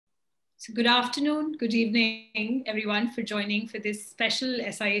So good afternoon, good evening, everyone, for joining for this special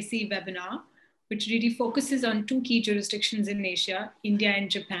SIAC webinar, which really focuses on two key jurisdictions in Asia, India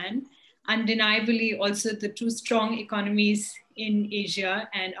and Japan, undeniably also the two strong economies in Asia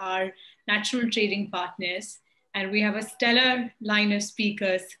and our natural trading partners. And we have a stellar line of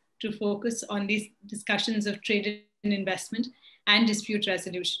speakers to focus on these discussions of trade and investment and dispute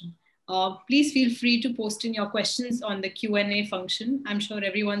resolution. Please feel free to post in your questions on the Q&A function. I'm sure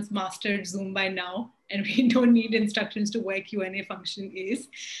everyone's mastered Zoom by now, and we don't need instructions to where Q&A function is.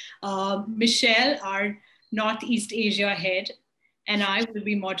 Michelle, our Northeast Asia head, and I will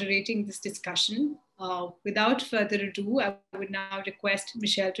be moderating this discussion. Without further ado, I would now request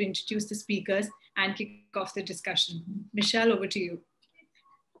Michelle to introduce the speakers and kick off the discussion. Michelle, over to you.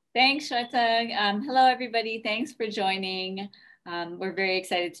 Thanks, Shweta. Hello, everybody. Thanks for joining. We're very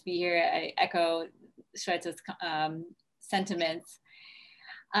excited to be here. I echo Shweta's sentiments.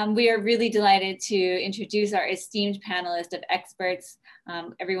 We are really delighted to introduce our esteemed panelist of experts.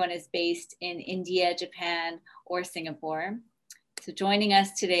 Everyone is based in India, Japan, or Singapore. So joining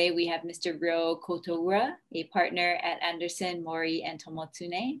us today, we have Mr. Ryo Kotoura, a partner at Anderson, Mori, and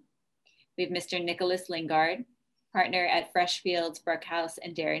Tomotsune. We have Mr. Nicholas Lingard, partner at Freshfields, Brookhouse,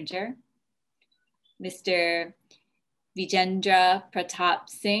 and Derringer. Mr. Vijendra Pratap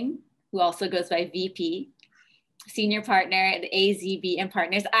Singh, who also goes by VP, senior partner at AZB and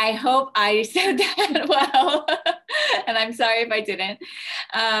Partners. I hope I said that well, and I'm sorry if I didn't.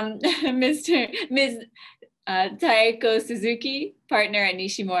 Ms. Taeko Suzuki, partner at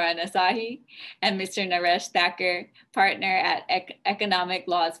Nishimura and Asahi, and Mr. Naresh Thakur, partner at Economic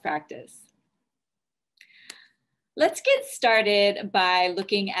Laws Practice. Let's get started by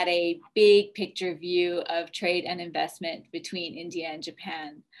looking at a big picture view of trade and investment between India and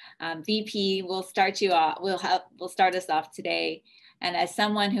Japan. VP will start us off today. And as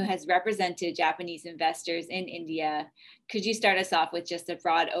someone who has represented Japanese investors in India, could you start us off with just a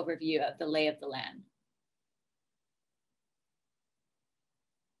broad overview of the lay of the land?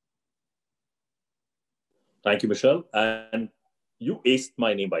 Thank you, Michelle. And you aced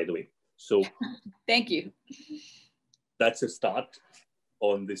my name, by the way. So thank you. That's a start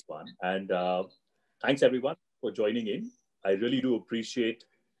on this one. And thanks everyone for joining in. I really do appreciate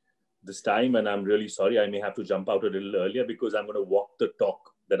this time, and I'm really sorry I may have to jump out a little earlier because I'm going to walk the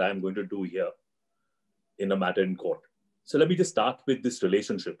talk that I'm going to do here in a matter in court. So let me just start with this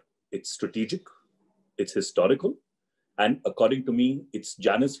relationship. It's strategic, it's historical, and according to me, it's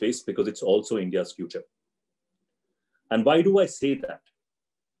Janus face because it's also India's future. And why do I say that?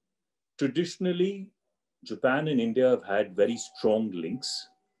 Traditionally, Japan and India have had very strong links.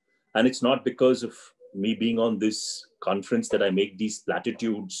 And it's not because of me being on this conference that I make these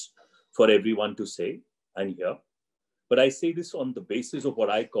platitudes for everyone to say and hear. But I say this on the basis of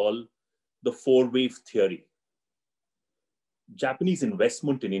what I call the four-wave theory. Japanese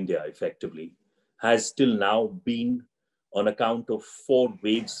investment in India, effectively, has till now been on account of four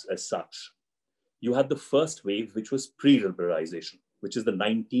waves as such. You had the first wave, which was pre-liberalization, which is the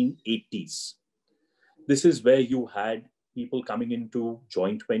 1980s. This is where you had people coming into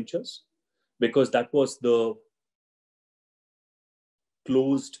joint ventures because that was the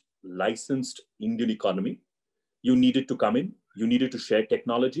closed, licensed Indian economy. You needed to come in, you needed to share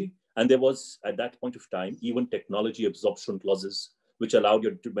technology. And there was, at that point of time, even technology absorption clauses, which allowed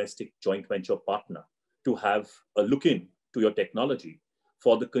your domestic joint venture partner to have a look in to your technology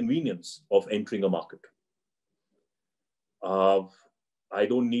for the convenience of entering a market. I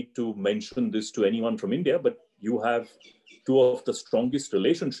don't need to mention this to anyone from India, but you have two of the strongest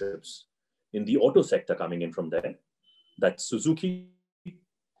relationships in the auto sector coming in from there. That's Suzuki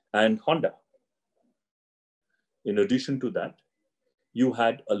and Honda. In addition to that, you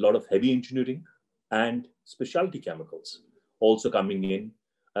had a lot of heavy engineering and specialty chemicals also coming in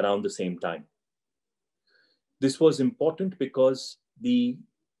around the same time. This was important because the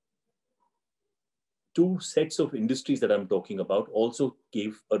two sets of industries that I'm talking about also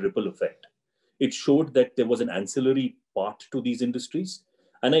gave a ripple effect. It showed that there was an ancillary part to these industries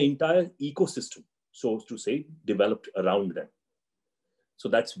and an entire ecosystem, so to say, developed around them. So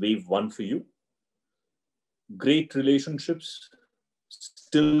that's wave one for you. Great relationships,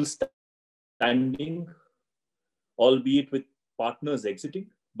 still standing, albeit with partners exiting,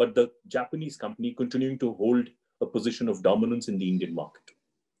 but the Japanese company continuing to hold a position of dominance in the Indian market.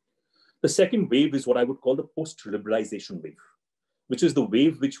 The second wave is what I would call the post-liberalization wave, which is the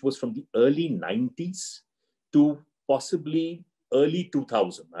wave which was from the early 90s to possibly early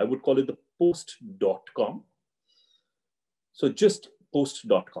 2000. I would call it the post.com. So just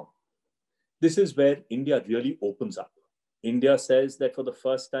post.com. This is where India really opens up. India says that for the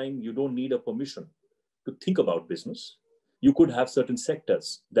first time, you don't need a permission to think about business. You could have certain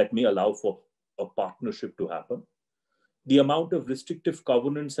sectors that may allow for a partnership to happen. The amount of restrictive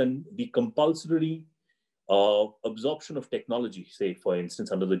covenants and the compulsory absorption of technology, say, for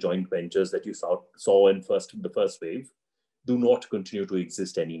instance, under the joint ventures that you saw in the first wave, do not continue to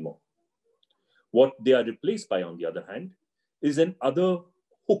exist anymore. What they are replaced by, on the other hand, is an other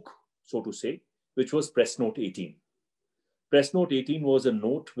hook, so to say, which was Press Note 18. Press Note 18 was a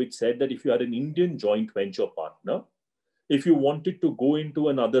note which said that if you are an Indian joint venture partner, if you wanted to go into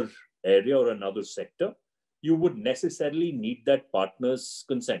another area or another sector, you would necessarily need that partner's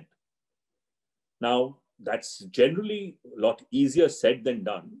consent. Now, that's generally a lot easier said than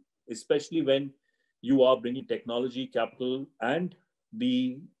done, especially when you are bringing technology, capital, and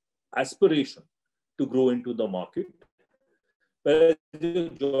the aspiration to grow into the market. Whereas the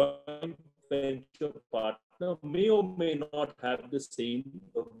joint venture partner may or may not have the same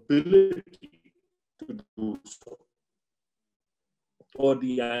ability to do so, or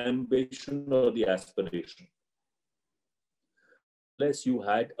the ambition or the aspiration. Unless you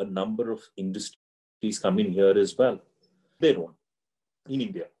had a number of industries coming here as well, their own in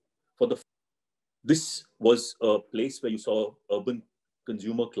India. This was a place where you saw urban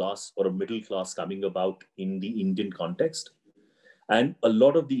consumer class or a middle class coming about in the Indian context. And a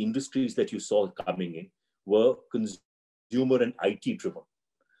lot of the industries that you saw coming in were consumer and IT driven.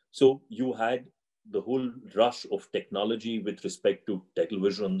 So you had the whole rush of technology with respect to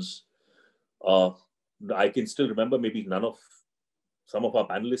televisions. I can still remember, maybe some of our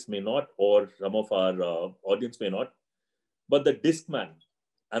panelists may not, or some of our audience may not, but the Discman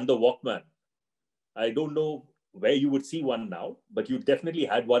and the Walkman, I don't know where you would see one now, but you definitely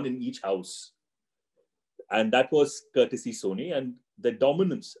had one in each house. And that was courtesy Sony, and the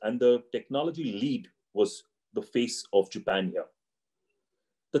dominance and the technology lead was the face of Japan here.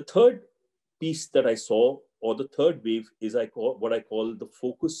 The third piece that I saw, or the third wave, is what I call the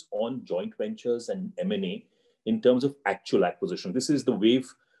focus on joint ventures and M&A in terms of actual acquisition. This is the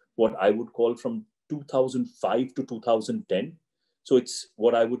wave, what I would call from 2005 to 2010. So it's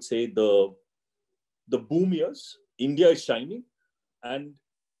what I would say the boom years. India is shining, and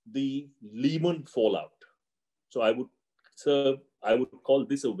the Lehman fallout. So I would call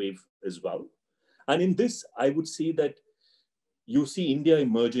this a wave as well. And in this, I would say that you see India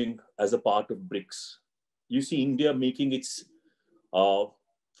emerging as a part of BRICS. You see India making its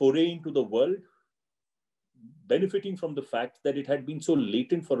foray into the world, benefiting from the fact that it had been so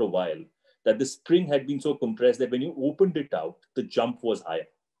latent for a while, that the spring had been so compressed that when you opened it out, the jump was higher.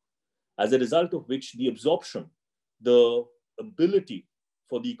 As a result of which, the absorption, the ability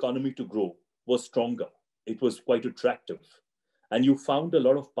for the economy to grow was stronger. It was quite attractive. And you found a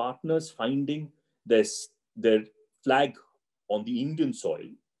lot of partners finding their flag on the Indian soil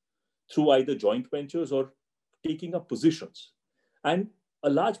through either joint ventures or taking up positions. And a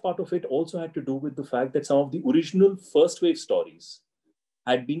large part of it also had to do with the fact that some of the original first wave stories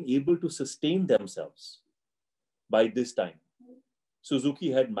had been able to sustain themselves by this time.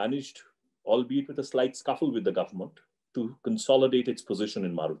 Suzuki had managed, albeit with a slight scuffle with the government, to consolidate its position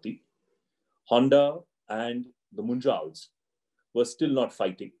in Maruti. Honda and the Munjals were still not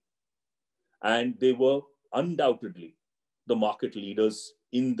fighting. And they were undoubtedly the market leaders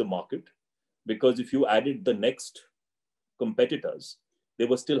in the market, because if you added the next competitors, they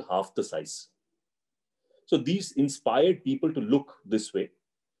were still half the size. So these inspired people to look this way.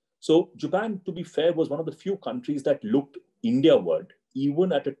 So Japan, to be fair, was one of the few countries that looked India-ward,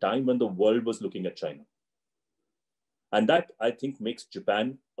 even at a time when the world was looking at China. And that, I think, makes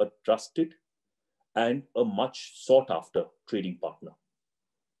Japan a trusted and a much sought-after trading partner.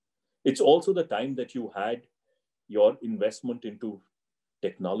 It's also the time that you had your investment into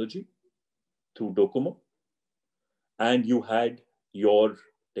technology through Docomo, and you had your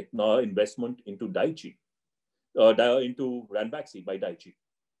investment into Daiichi, into Ranbaxy by Daiichi.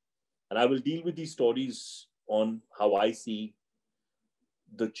 And I will deal with these stories on how I see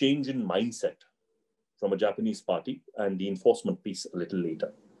the change in mindset from a Japanese party and the enforcement piece a little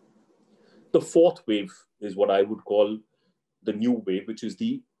later. The fourth wave is what I would call the new wave, which is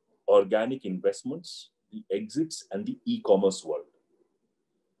the organic investments, the exits, and the e-commerce world.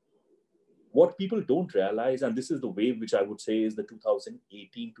 What people don't realize, and this is the wave which I would say is the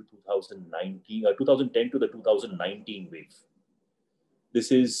 2018 to 2019, 2010 to the 2019 wave.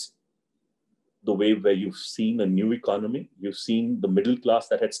 This is the wave where you've seen a new economy. You've seen the middle class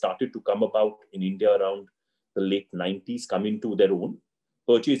that had started to come about in India around the late 90s come into their own.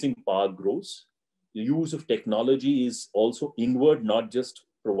 Purchasing power grows. The use of technology is also inward, not just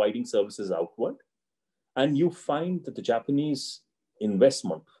providing services outward. And you find that the Japanese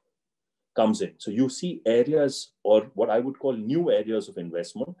investment comes in. So you see areas, or what I would call new areas of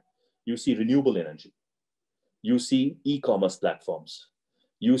investment. You see renewable energy. You see e-commerce platforms.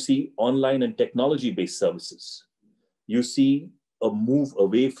 You see online and technology-based services. You see a move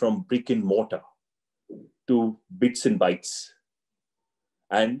away from brick and mortar to bits and bytes.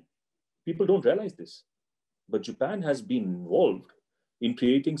 And people don't realize this, but Japan has been involved in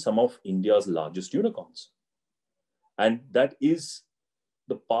creating some of India's largest unicorns. And that is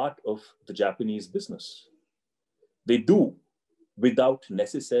the part of the Japanese business. They do without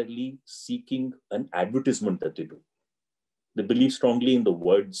necessarily seeking an advertisement that they do. They believe strongly in the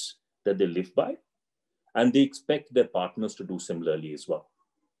words that they live by, and they expect their partners to do similarly as well.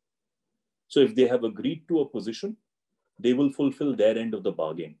 So if they have agreed to a position, they will fulfill their end of the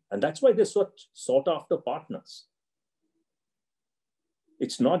bargain. And that's why they're such sought after partners.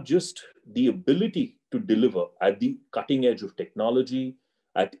 It's not just the ability to deliver at the cutting edge of technology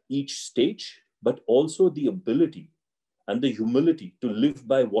at each stage, but also the ability and the humility to live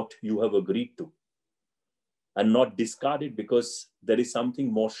by what you have agreed to and not discard it because there is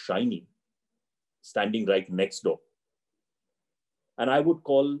something more shiny standing right next door. And I would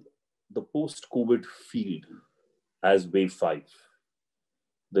call the post-COVID field as wave 5.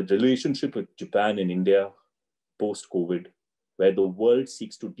 The relationship with Japan and India post-COVID, where the world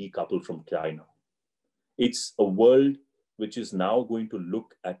seeks to decouple from China. It's a world which is now going to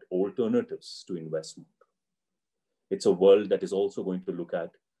look at alternatives to investment. It's a world that is also going to look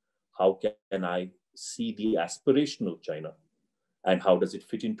at how can I see the aspirational China and how does it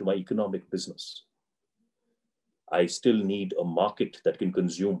fit into my economic business. I still need a market that can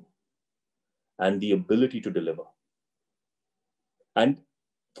consume and the ability to deliver. And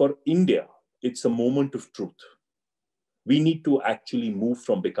for India, it's a moment of truth. We need to actually move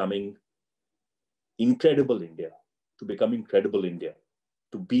from becoming incredible India to becoming credible India,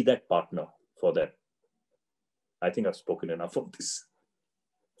 to be that partner for them. I think I've spoken enough of this.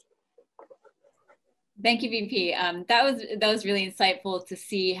 Thank you, VP. That was really insightful to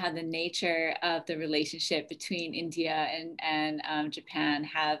see how the nature of the relationship between India and Japan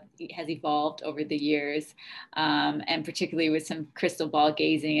has evolved over the years, and particularly with some crystal ball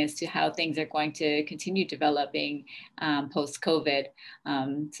gazing as to how things are going to continue developing post-COVID.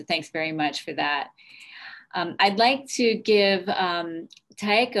 So thanks very much for that. I'd like to give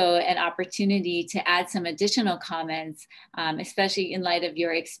Taeko an opportunity to add some additional comments, especially in light of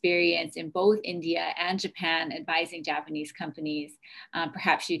your experience in both India and Japan advising Japanese companies.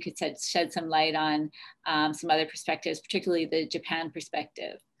 Perhaps you could shed some light on some other perspectives, particularly the Japan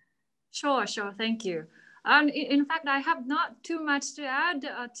perspective. Sure, thank you. In fact, I have not too much to add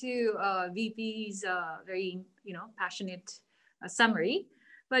to VP's very passionate summary.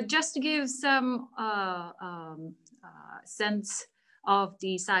 But just to give some sense of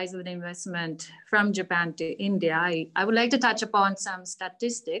the size of the investment from Japan to India, I would like to touch upon some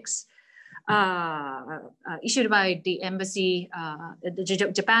statistics issued by the embassy,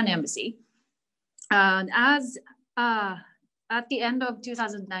 the Japan embassy. As at the end of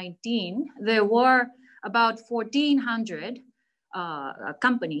 2019, there were about 1,400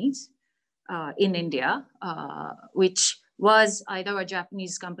 companies in India, which was either a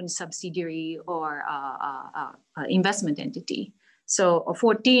Japanese company subsidiary or investment entity. So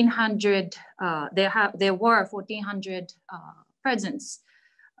 1,400, there were 1,400 presence,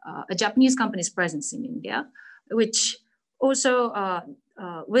 a Japanese company's presence in India, which also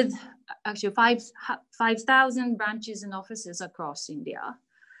with actually 5,000 branches and offices across India.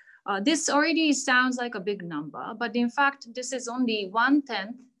 This already sounds like a big number, but in fact, this is only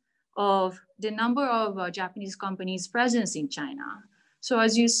 1/10 of the number of Japanese companies' presence in China. So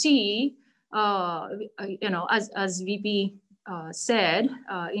as you see, as VP said,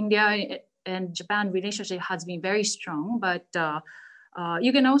 India and Japan relationship has been very strong, but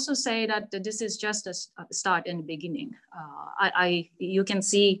you can also say that this is just a start and beginning. You can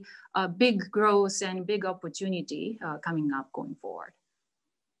see a big growth and big opportunity coming up going forward.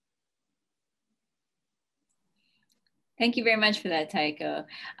 Thank you very much for that, Taeko.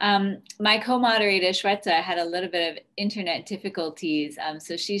 My co-moderator, Shweta, had a little bit of internet difficulties,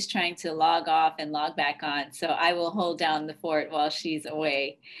 so she's trying to log off and log back on. So I will hold down the fort while she's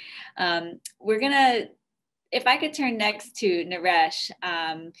away. If I could turn next to Naresh,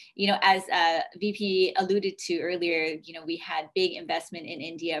 as VP alluded to earlier, we had big investment in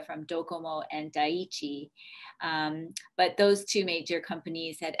India from Docomo and Daiichi, but those two major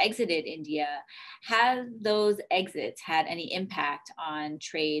companies had exited India. Have those exits had any impact on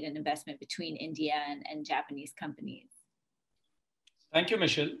trade and investment between India and Japanese companies? Thank you,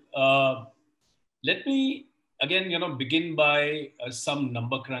 Michelle. Let me again, begin by some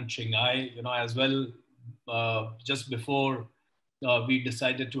number crunching. As well, just before we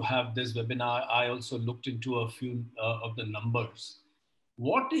decided to have this webinar, I also looked into a few of the numbers.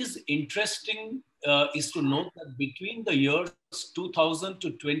 What is interesting is to note that between the years 2000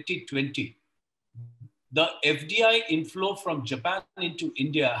 to 2020, the FDI inflow from Japan into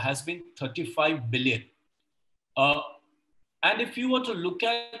India has been 35 billion. And if you were to look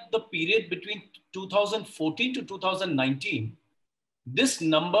at the period between 2014 to 2019, this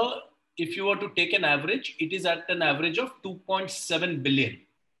number, if you were to take an average, it is at an average of 2.7 billion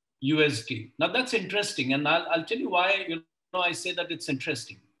USD. Now that's interesting. And I'll tell you why I say that it's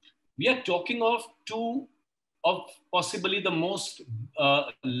interesting. We are talking of two of possibly the most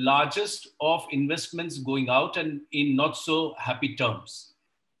largest of investments going out and in not so happy terms.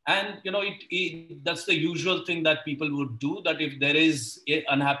 And that's the usual thing that people would do, that if there is an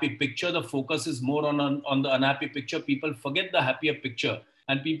unhappy picture, the focus is more on the unhappy picture. People forget the happier picture.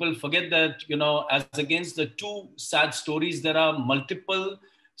 And people forget that, as against the two sad stories, there are multiple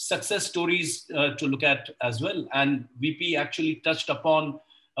success stories to look at as well. And VP actually touched upon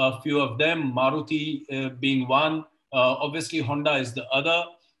a few of them, Maruti being one. Obviously, Honda is the other.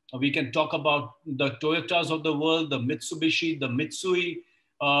 We can talk about the Toyotas of the world, the Mitsubishi, the Mitsui,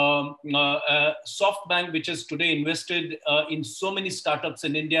 SoftBank, which has today invested in so many startups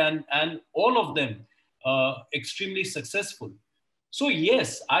in India, and all of them extremely successful. So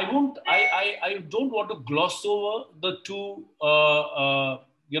yes, I don't want to gloss over the two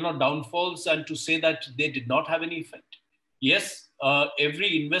downfalls and to say that they did not have any effect. Yes,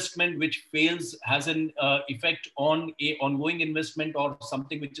 every investment which fails has an effect on a ongoing investment or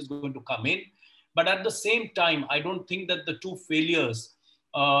something which is going to come in. But at the same time, I don't think that the two failures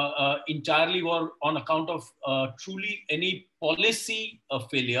entirely were on account of truly any policy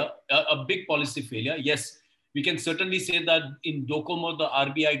failure, a big policy failure. Yes, we can certainly say that in Docomo, the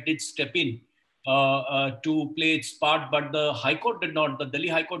RBI did step in to play its part, but the High Court did not. The Delhi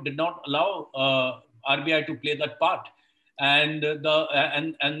High Court did not allow RBI to play that part, and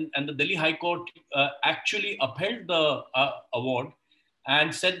the Delhi High Court actually upheld the award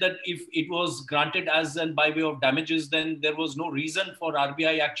and said that if it was granted as and by way of damages, then there was no reason for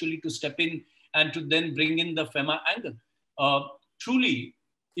RBI actually to step in and to then bring in the FEMA angle. Truly,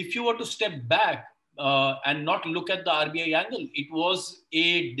 if you were to step back and not look at the RBI angle, it was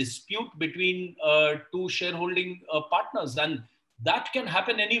a dispute between two shareholding partners, and that can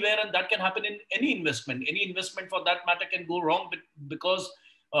happen anywhere, and that can happen in any investment. Any investment for that matter can go wrong because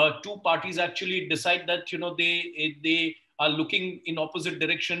two parties actually decide that they are looking in opposite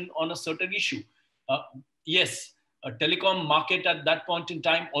direction on a certain issue. Yes, a telecom market at that point in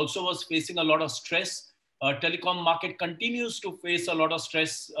time also was facing a lot of stress. Telecom market continues to face a lot of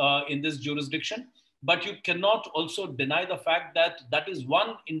stress in this jurisdiction, but you cannot also deny the fact that that is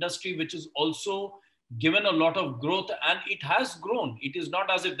one industry which is also given a lot of growth, and it has grown. It is not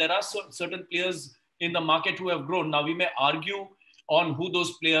as if there are certain players in the market who have grown. Now we may argue on who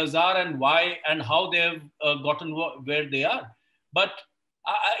those players are and why and how they have gotten where they are. But,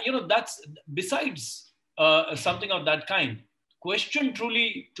 that's besides something of that kind. Question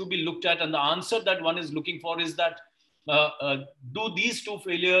truly to be looked at, and the answer that one is looking for is that do these two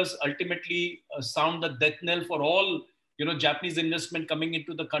failures ultimately sound the death knell for all Japanese investment coming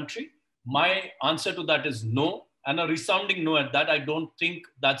into the country? My answer to that is no, and a resounding no at that. I don't think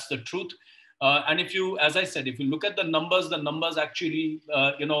that's the truth. And if you, as I said, if you look at the numbers actually,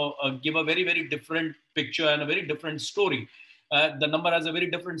 give a very, very different picture and a very different story. The number has a very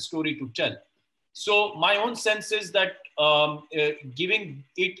different story to tell. So my own sense is that giving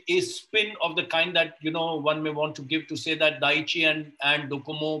it a spin of the kind that, one may want to give to say that Daiichi and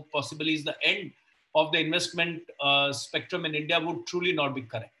Docomo possibly is the end of the investment spectrum in India would truly not be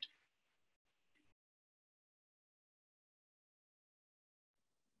correct.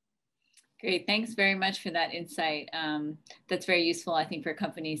 Great, thanks very much for that insight. That's very useful, I think, for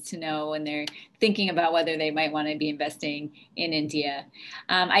companies to know when they're thinking about whether they might want to be investing in India.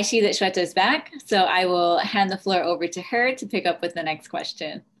 I see that Shweta is back, so I will hand the floor over to her to pick up with the next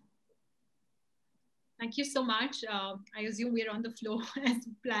question. Thank you so much. I assume we're on the flow as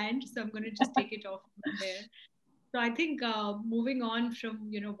planned, so I'm going to just take it off from there. So I think moving on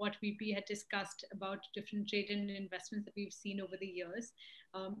from what VP had discussed about different trade and investments that we've seen over the years,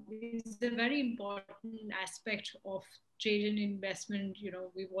 is a very important aspect of trade and investment.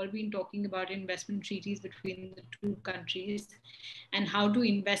 We've all been talking about investment treaties between the two countries and how do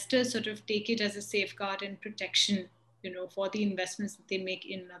investors sort of take it as a safeguard and protection for the investments that they make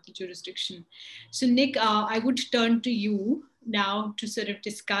in another jurisdiction. So Nick, I would turn to you now to sort of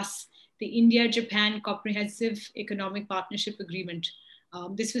discuss the India-Japan Comprehensive Economic Partnership Agreement.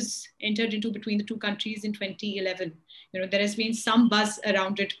 This was entered into between the two countries in 2011. There has been some buzz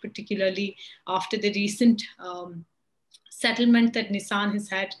around it, particularly after the recent settlement that Nissan has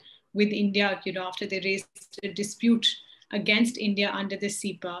had with India, after they raised a dispute against India under the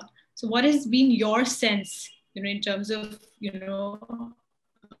CEPA. So what has been your sense, in terms of,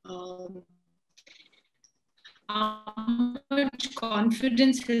 how much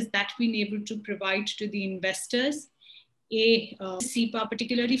confidence has that been able to provide to the investors? CEPA,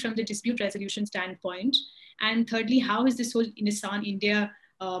 particularly from the dispute resolution standpoint. And thirdly, how has this whole Nissan India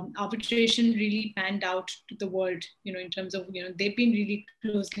arbitration really panned out to the world, in terms of, they've been really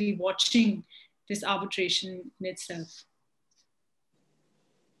closely watching this arbitration in itself.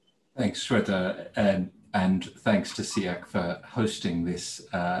 Thanks, Shweta, and thanks to SIAC for hosting this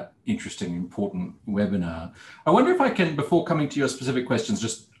interesting, important webinar. I wonder if I can, before coming to your specific questions,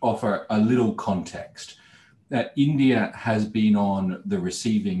 just offer a little context. That India has been on the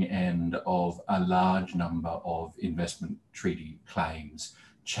receiving end of a large number of investment treaty claims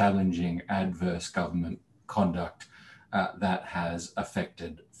challenging adverse government conduct that has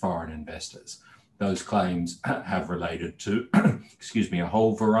affected foreign investors. Those claims have related to, a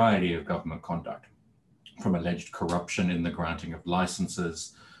whole variety of government conduct, from alleged corruption in the granting of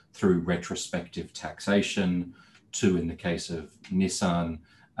licenses through retrospective taxation to, in the case of Nissan,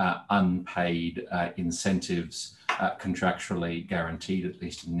 unpaid incentives contractually guaranteed, at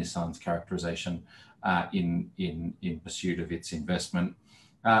least in Nissan's characterization, in pursuit of its investment,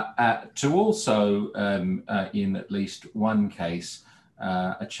 to also, in at least one case,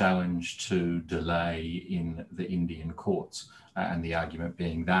 a challenge to delay in the Indian courts, and the argument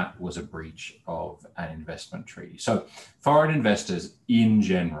being that was a breach of an investment treaty. So foreign investors in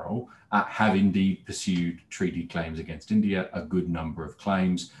general have indeed pursued treaty claims against India, a good number of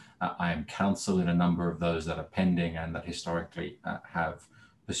claims. I am counsel in a number of those that are pending and that historically have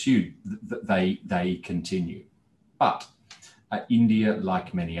pursued. They continue. But India,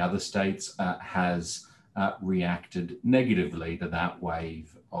 like many other states, has reacted negatively to that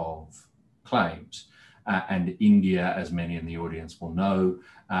wave of claims. And India, as many in the audience will know,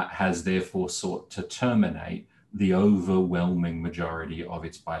 has therefore sought to terminate the overwhelming majority of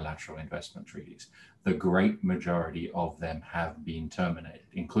its bilateral investment treaties. The great majority of them have been terminated,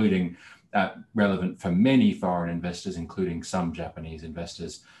 including relevant for many foreign investors, including some Japanese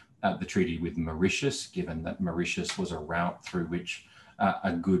investors, the treaty with Mauritius, given that Mauritius was a route through which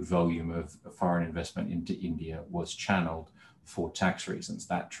a good volume of foreign investment into India was channeled for tax reasons.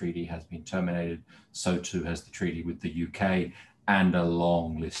 That treaty has been terminated. So too has the treaty with the UK and a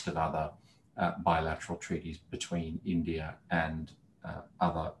long list of other bilateral treaties between India and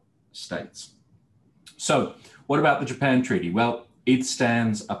other states. So what about the Japan treaty? Well, it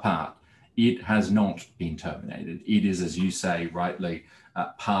stands apart. It has not been terminated. It is, as you say, rightly,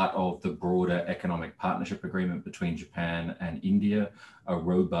 part of the broader economic partnership agreement between Japan and India, a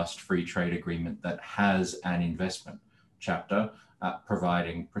robust free trade agreement that has an investment chapter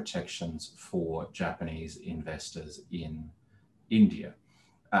providing protections for Japanese investors in India.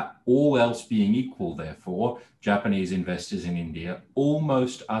 All else being equal, therefore, Japanese investors in India,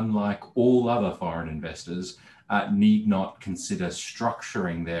 almost unlike all other foreign investors, need not consider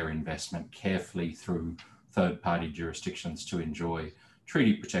structuring their investment carefully through third-party jurisdictions to enjoy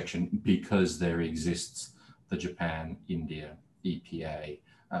treaty protection, because there exists the Japan-India EPA,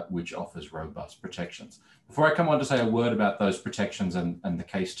 which offers robust protections. Before I come on to say a word about those protections and the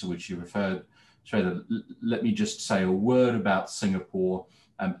case to which you referred, Shweta, let me just say a word about Singapore,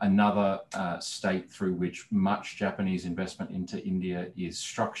 another state through which much Japanese investment into India is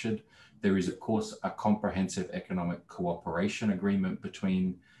structured. There is, of course, a comprehensive economic cooperation agreement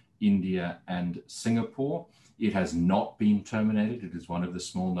between India and Singapore. It has not been terminated. It is one of the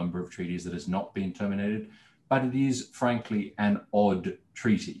small number of treaties that has not been terminated, but it is, frankly, an odd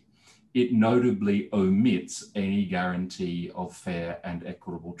treaty. It notably omits any guarantee of fair and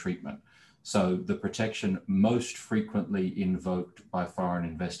equitable treatment. So the protection most frequently invoked by foreign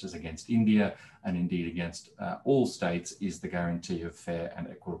investors against India, and indeed against all states, is the guarantee of fair and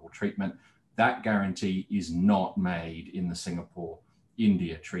equitable treatment. That guarantee is not made in the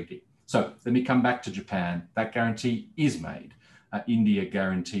Singapore-India treaty. So let me come back to Japan. That guarantee is made. India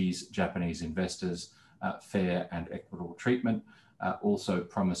guarantees Japanese investors fair and equitable treatment, also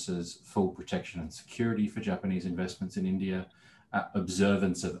promises full protection and security for Japanese investments in India,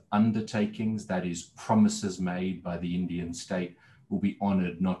 observance of undertakings, that is, promises made by the Indian state, will be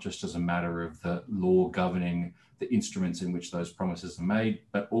honored not just as a matter of the law governing the instruments in which those promises are made,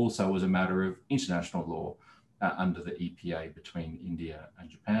 but also as a matter of international law. under the EPA between India and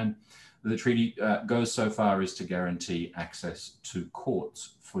Japan. The treaty goes so far as to guarantee access to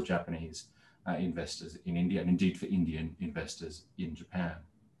courts for Japanese investors in India, and indeed for Indian investors in Japan.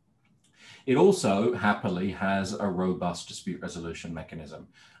 It also happily has a robust dispute resolution mechanism.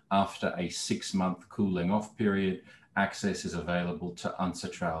 After a 6-month cooling off period, access is available to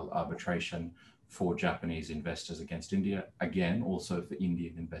UNCITRAL arbitration for Japanese investors against India, again, also for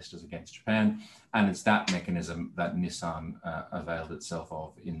Indian investors against Japan. And it's that mechanism that Nissan availed itself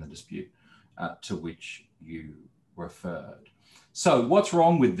of in the dispute to which you referred. So what's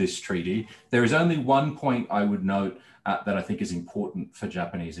wrong with this treaty? There is only one point I would note that I think is important for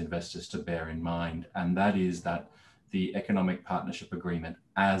Japanese investors to bear in mind, and that is that the Economic Partnership Agreement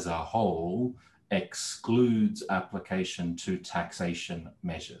as a whole excludes application to taxation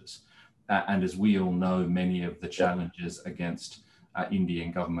measures. And as we all know, many of the challenges against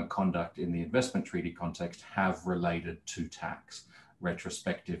Indian government conduct in the investment treaty context have related to tax,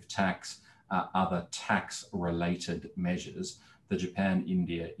 retrospective tax, other tax-related measures. The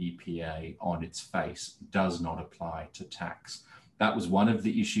Japan-India EPA on its face does not apply to tax. That was one of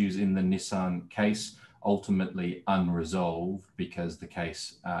the issues in the Nissan case, ultimately unresolved because the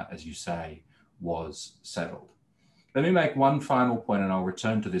case, as you say, was settled. Let me make one final point, and I'll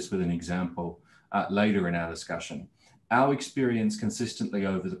return to this with an example later in our discussion. Our experience consistently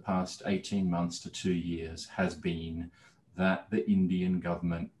over the past 18 months to 2 years has been that the Indian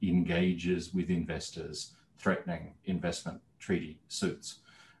government engages with investors threatening investment treaty suits.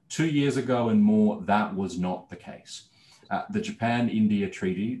 2 years ago and more, that was not the case. The Japan-India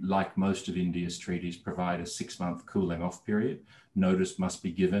treaty, like most of India's treaties, provide a 6-month cooling off period. Notice must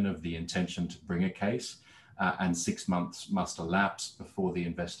be given of the intention to bring a case, and 6 months must elapse before the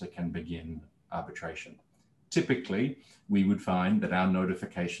investor can begin arbitration. Typically, we would find that our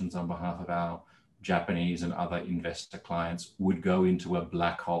notifications on behalf of our Japanese and other investor clients would go into a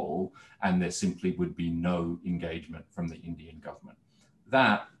black hole, and there simply would be no engagement from the Indian government.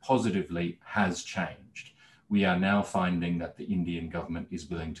 That positively has changed. We are now finding that the Indian government is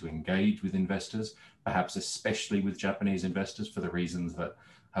willing to engage with investors, perhaps especially with Japanese investors for the reasons that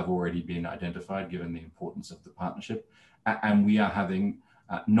have already been identified, given the importance of the partnership. And we are having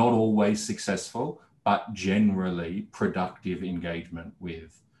not always successful, but generally productive engagement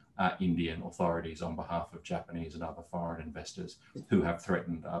with Indian authorities on behalf of Japanese and other foreign investors who have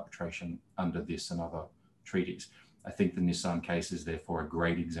threatened arbitration under this and other treaties. I think the Nissan case is therefore a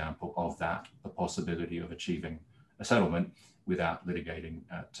great example of that, the possibility of achieving a settlement without litigating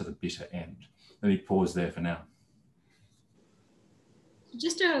to the bitter end. Let me pause there for now.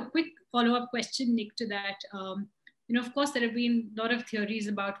 Just a quick follow-up question, Nick, to that. Of course, there have been a lot of theories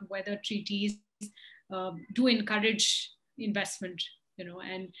about whether treaties do encourage investment,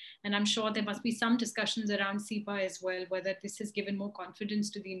 and I'm sure there must be some discussions around CEPA as well, whether this has given more confidence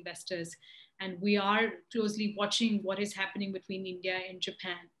to the investors. And we are closely watching what is happening between India and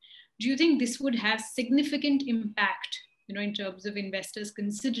Japan. Do you think this would have significant impact, in terms of investors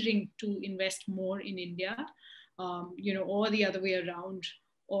considering to invest more in India, or the other way around,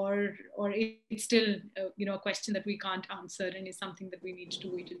 or it's still, a question that we can't answer and is something that we need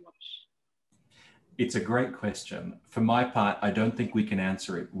to wait and watch? It's a great question. For my part, I don't think we can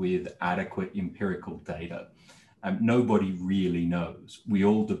answer it with adequate empirical data. Nobody really knows. We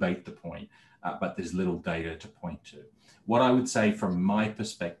all debate the point, but there's little data to point to. What I would say from my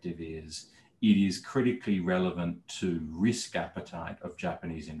perspective is it is critically relevant to risk appetite of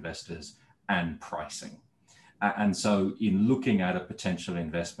Japanese investors and pricing. And so in looking at a potential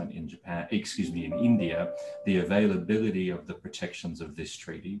investment in in India, the availability of the protections of this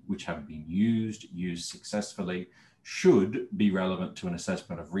treaty, which have been used successfully, should be relevant to an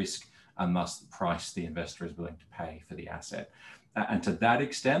assessment of risk and thus the price the investor is willing to pay for the asset. And to that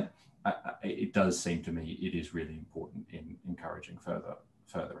extent, it does seem to me it is really important in encouraging further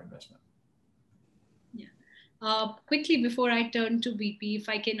investment. Quickly, before I turn to BP, if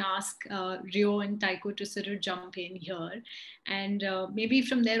I can ask Rio and Taiko to sort of jump in here, and maybe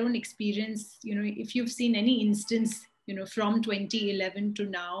from their own experience, if you've seen any instance, from 2011 to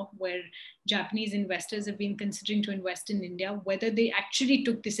now, where Japanese investors have been considering to invest in India, whether they actually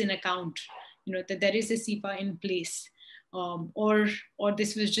took this in account, that there is a CEPA in place, or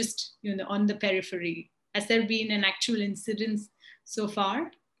this was just, on the periphery. Has there been an actual incidence so far?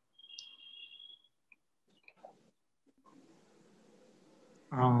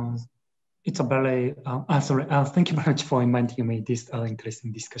 It's a very, thank you very much for inviting me this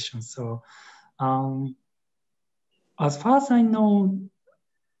interesting discussion. So as far as I know,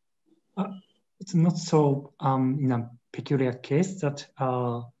 it's not so in a peculiar case that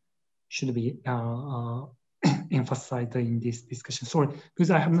should be emphasize in this discussion? Sorry,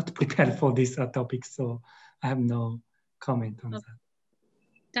 because I have not prepared for this topic, so I have no comment on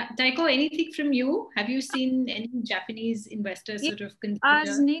that. Taiko, anything from you? Have you seen any Japanese investors sort of consider?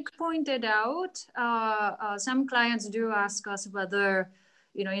 As Nick pointed out, some clients do ask us whether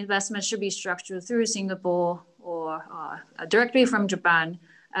investment should be structured through Singapore or directly from Japan.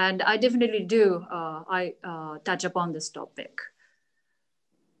 And I definitely do touch upon this topic,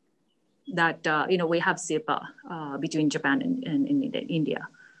 that we have SEPA between Japan and India,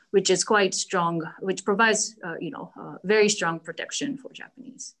 which is quite strong, which provides very strong protection for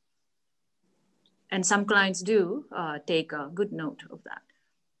Japanese. And some clients do take a good note of that.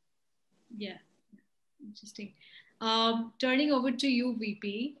 Yeah, interesting. Turning over to you,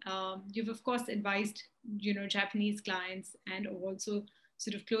 VP, you've of course advised Japanese clients and also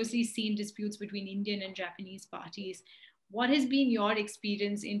sort of closely seen disputes between Indian and Japanese parties. What has been your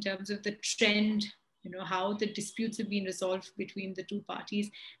experience in terms of the trend, how the disputes have been resolved between the two parties,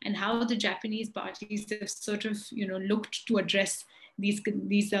 and how the Japanese parties have sort of looked to address these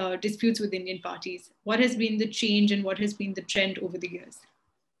disputes with Indian parties? What has been the change and what has been the trend over the years?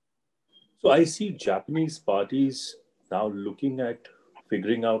 So I see Japanese parties now looking at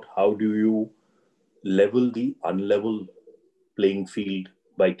figuring out how do you level the unlevel playing field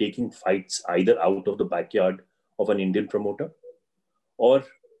by taking fights either out of the backyard of an Indian promoter or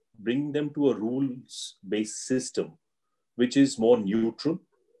bring them to a rules-based system, which is more neutral.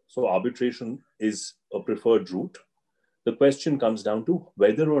 So arbitration is a preferred route. The question comes down to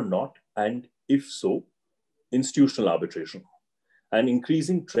whether or not, and if so, institutional arbitration. An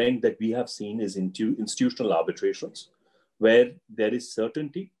increasing trend that we have seen is into institutional arbitrations, where there is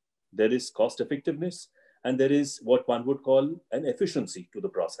certainty, there is cost effectiveness, and there is what one would call an efficiency to the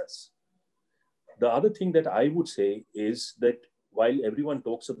process. The other thing that I would say is that while everyone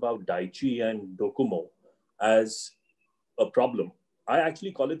talks about Daiichi and Docomo as a problem, I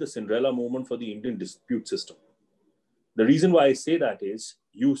actually call it the Cinderella moment for the Indian dispute system. The reason why I say that is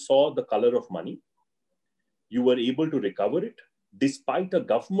you saw the color of money, you were able to recover it, despite a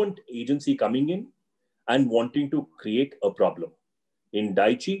government agency coming in and wanting to create a problem. In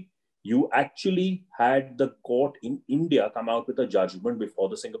Daiichi, you actually had the court in India come out with a judgment before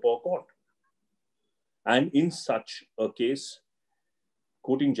the Singapore court. And in such a case,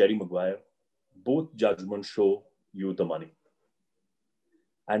 quoting Jerry Maguire, both judgments show you the money.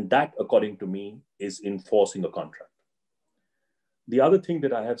 And that, according to me, is enforcing a contract. The other thing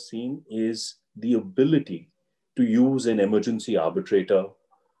that I have seen is the ability to use an emergency arbitrator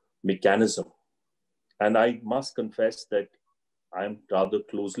mechanism. And I must confess that I'm rather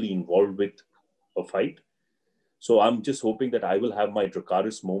closely involved with a fight. So I'm just hoping that I will have my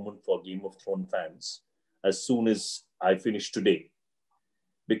Dracarys moment for Game of Thrones fans as soon as I finish today,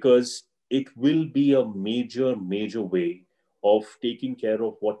 because it will be a major, major way of taking care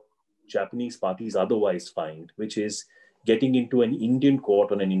of what Japanese parties otherwise find, which is getting into an Indian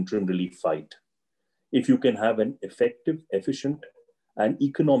court on an interim relief fight. If you can have an effective, efficient, and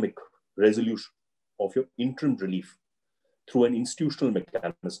economic resolution of your interim relief through an institutional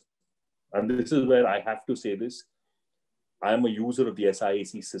mechanism. And this is where I have to say this. I am a user of the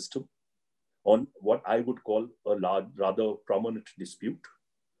SIAC system on what I would call a rather prominent dispute.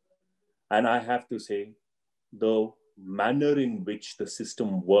 And I have to say, the manner in which the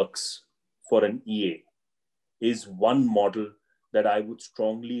system works for an EA is one model that I would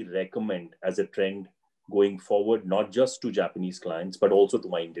strongly recommend as a trend going forward, not just to Japanese clients, but also to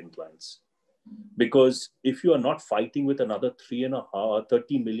my Indian clients. Because if you are not fighting with another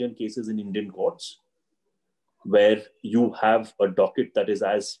 30 million cases in Indian courts, where you have a docket that is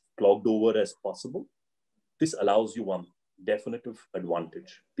as clogged over as possible, this allows you one definitive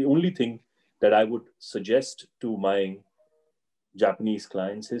advantage. The only thing that I would suggest to my Japanese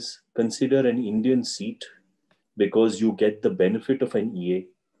clients is consider an Indian seat, because you get the benefit of an EA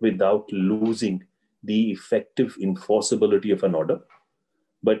without losing the effective enforceability of an order.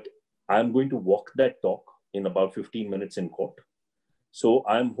 But I'm going to walk that talk in about 15 minutes in court. So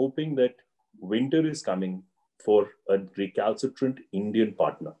I'm hoping that winter is coming for a recalcitrant Indian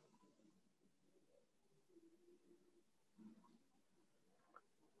partner.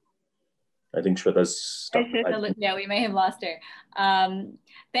 I think Shweta's stuck. Yeah, we may have lost her.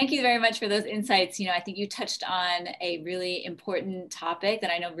 Thank you very much for those insights. I think you touched on a really important topic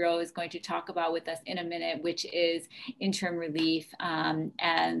that I know Ro is going to talk about with us in a minute, which is interim relief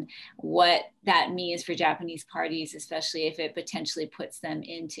and what that means for Japanese parties, especially if it potentially puts them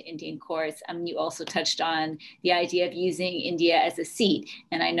into Indian courts. You also touched on the idea of using India as a seat,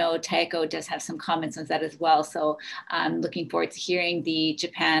 and I know Taiko does have some comments on that as well. So I'm looking forward to hearing the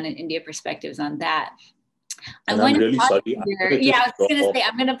Japan and India perspectives on that. I'm really sorry. Yeah, I was going to say,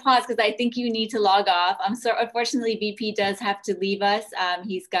 I'm going to pause because I think you need to log off. Unfortunately, VP does have to leave us.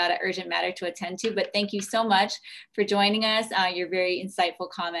 He's got an urgent matter to attend to, but thank you so much for joining us. Your very insightful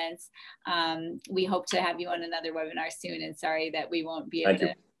comments. We hope to have you on another webinar soon, and sorry that we won't be able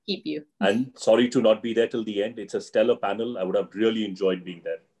to keep you. And sorry to not be there till the end. It's a stellar panel. I would have really enjoyed being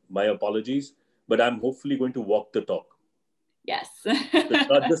there. My apologies, but I'm hopefully going to walk the talk. Yes. It's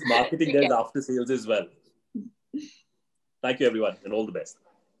not just marketing, there's after sales as well. Thank you, everyone, and all the best.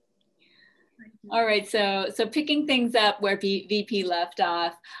 All right, so picking things up where VP left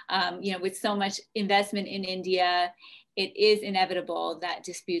off, with so much investment in India, it is inevitable that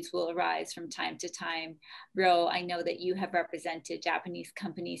disputes will arise from time to time. Ro, I know that you have represented Japanese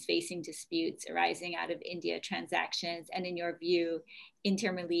companies facing disputes arising out of India transactions, and in your view,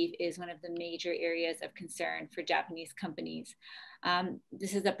 interrelief is one of the major areas of concern for Japanese companies.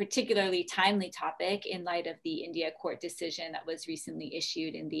 This is a particularly timely topic in light of the India court decision that was recently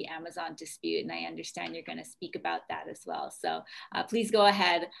issued in the Amazon dispute, and I understand you're going to speak about that as well. So please go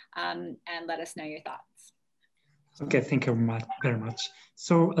ahead and let us know your thoughts. Okay, thank you very much.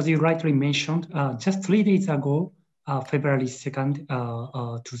 So as you rightly mentioned, just 3 days ago, February 2nd,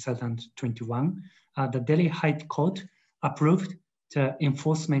 2021, the Delhi High Court approved the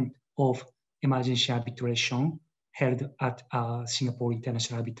enforcement of emergency arbitration held at Singapore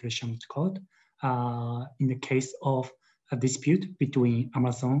International Arbitration Court in the case of a dispute between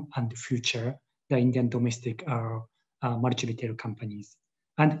Amazon and Future, the Indian domestic multi-retail companies.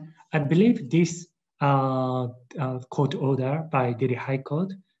 And I believe this court order by Delhi High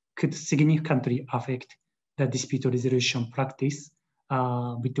Court could significantly affect the dispute resolution practice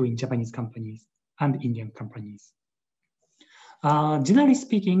between Japanese companies and Indian companies. Generally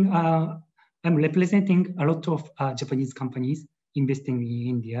speaking, I'm representing a lot of Japanese companies investing in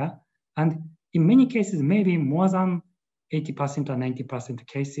India, and in many cases, maybe more than 80% or 90%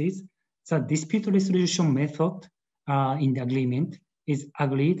 cases, the dispute resolution method in the agreement is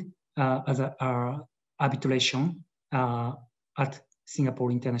agreed as a arbitration at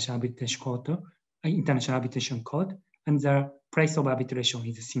Singapore International Arbitration Court, and the place of arbitration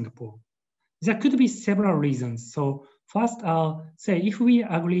is Singapore. There could be several reasons. So first, say if we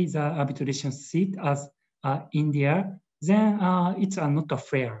agree the arbitration seat as India, then it's not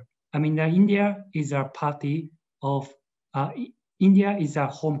fair. I mean, India is a party of, India is a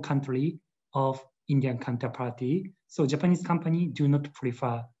home country of Indian counterparty. So Japanese company do not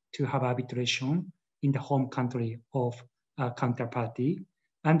prefer to have arbitration in the home country of counterparty.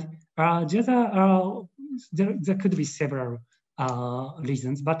 And there could be several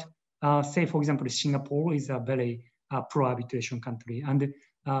reasons, but say, for example, Singapore is a very pro-arbitration country, and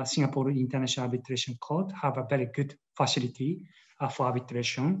Singapore International Arbitration Court have a very good facility for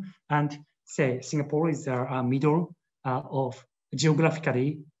arbitration. And say Singapore is a middle of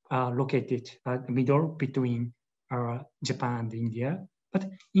geographically located middle between Japan and India. But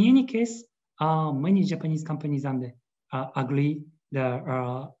in any case, many Japanese companies agree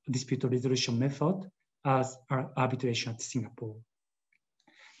the dispute resolution method as arbitration at Singapore.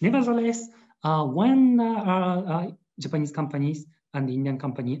 Nevertheless, when Japanese companies and Indian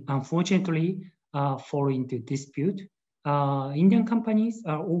company unfortunately fall into dispute, Indian companies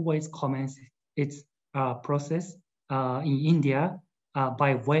always commence its process in India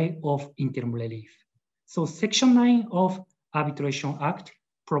by way of interim relief. So Section 9 of Arbitration Act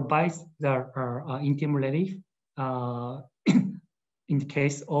provides the interim relief in the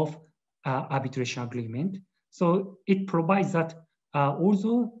case of arbitration agreement. So it provides that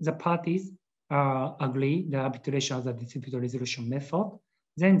although the parties agree the arbitration as a dispute resolution method,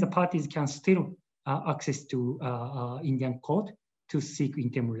 then the parties can still access to Indian court to seek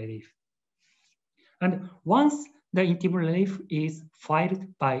interim relief. And once the interim relief is filed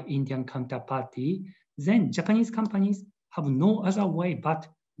by Indian counterparty, then Japanese companies have no other way but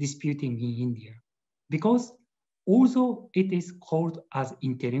disputing in India. Because although it is called as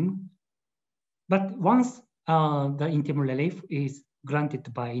interim, but once the interim relief is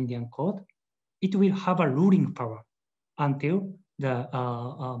granted by Indian court, it will have a ruling power until the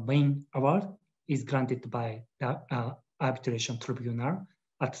main award is granted by the arbitration tribunal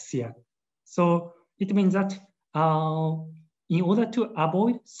at SIAC. So it means that in order to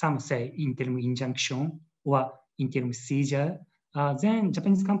avoid some, say, interim injunction or interim seizure, then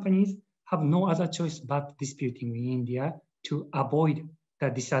Japanese companies have no other choice but disputing in India to avoid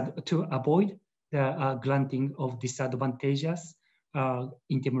the granting of disadvantageous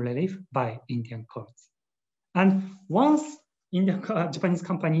interim relief by Indian courts. And once Japanese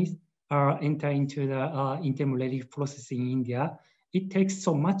companies enter into the interim relief process in India, it takes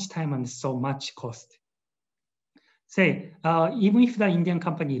so much time and so much cost. say, even if the Indian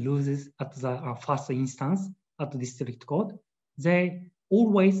company loses at the first instance at the district court, they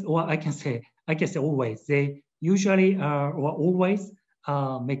always, or I can say always, they usually or always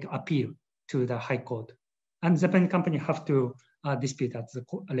make appeal to the High Court. And Japanese company have to dispute at the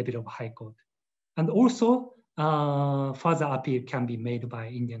level of High Court. And also, further appeal can be made by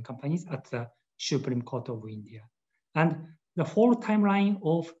Indian companies at the Supreme Court of India. And the whole timeline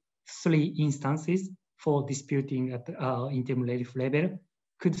of 3 instances for disputing at interim relief level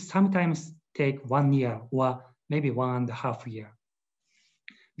could sometimes take 1 year or maybe 1.5 years.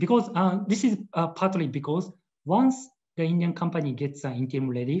 Because this is partly because once the Indian company gets an interim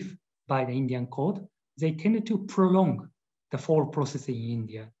relief by the Indian court, they tend to prolong the whole process in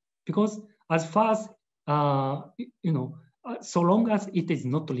India. Because as far as, so long as it is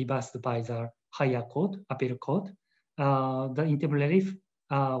not reversed by the higher court, appeal court, the interim relief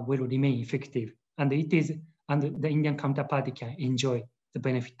will remain effective. And the Indian counterparty can enjoy the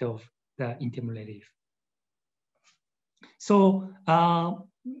benefit of the interim relief. So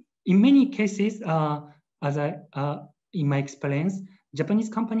in many cases, as in my experience, Japanese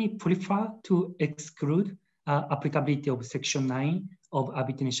companies prefer to exclude applicability of Section 9 of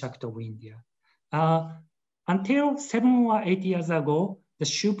Arbitration Act of India. Until 7 or 8 years ago, the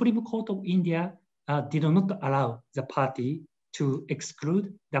Supreme Court of India did not allow the party to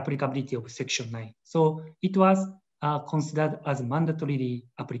exclude the applicability of Section 9. So it was considered as mandatorily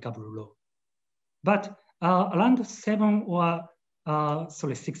applicable law. But around 7 or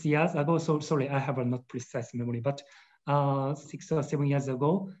 6 years ago, so sorry, I have a not precise memory, but 6 or 7 years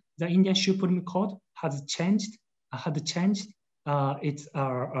ago, the Indian Supreme Court had changed its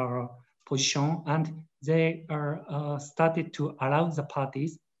position, and they started to allow the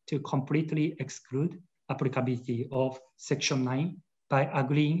parties to completely exclude applicability of Section 9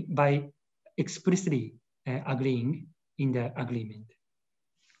 by explicitly agreeing in the agreement.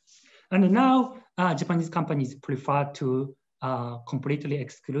 And now Japanese companies prefer to completely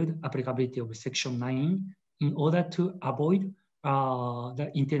exclude applicability of Section 9 in order to avoid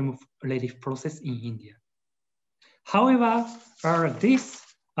the interim relief process in India. However, this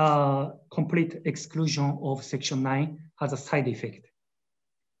complete exclusion of Section 9 has a side effect.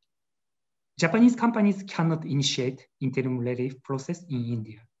 Japanese companies cannot initiate interim relief process in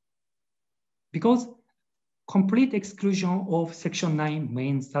India because complete exclusion of Section 9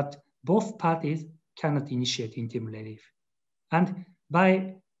 means that both parties cannot initiate interim relief. And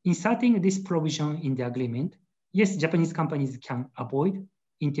by inserting this provision in the agreement, yes, Japanese companies can avoid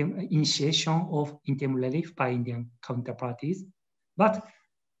initiation of interim relief by Indian counterparties, but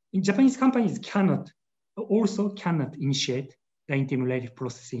Japanese companies also cannot initiate the interim relief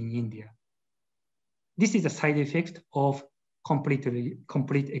process in India. This is a side effect of complete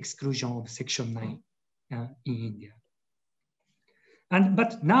exclusion of Section 9 in India.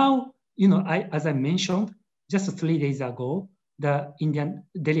 But now, as I mentioned, just 3 days ago, the Indian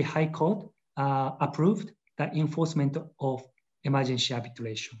Delhi High Court approved the enforcement of emergency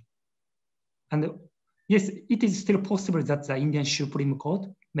arbitration. And yes, it is still possible that the Indian Supreme Court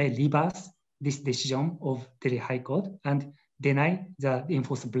may reverse this decision of Delhi High Court and deny the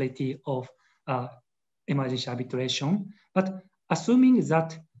enforceability of emergency arbitration. But assuming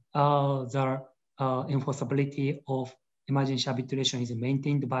that the enforceability of emergency arbitration is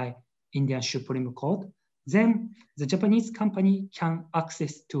maintained by Indian Supreme Court, then the Japanese company can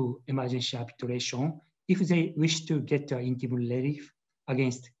access to emergency arbitration if they wish to get interim relief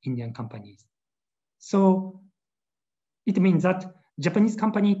against Indian companies. So it means that Japanese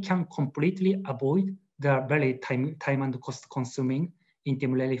company can completely avoid the very time and cost consuming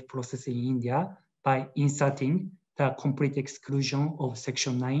interim relief process in India by inserting the complete exclusion of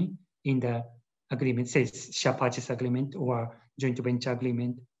Section 9 in the agreement, say share purchase agreement or joint venture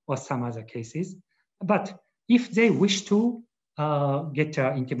agreement or some other cases. But if they wish to get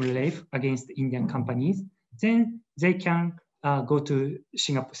interim relief against Indian companies, then they can go to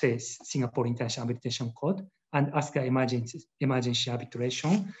Singapore, say Singapore International Arbitration Court and ask the emergency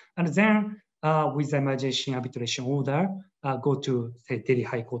arbitration. And then with the emergency arbitration order, go to say Delhi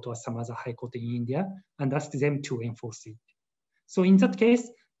High Court or some other high court in India and ask them to enforce it. So in that case,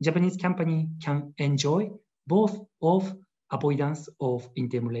 Japanese company can enjoy both of avoidance of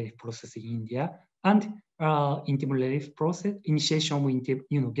interim relief process in India and interim relief process initiation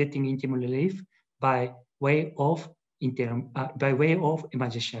with getting interim relief by way of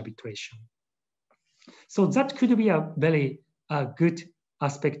emergency arbitration. So that could be a very good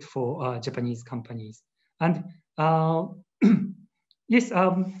aspect for Japanese companies. And yes,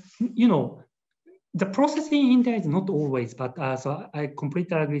 the process in India is not always, but so I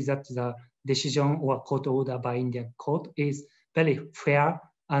completely agree that the decision or court order by Indian court is very fair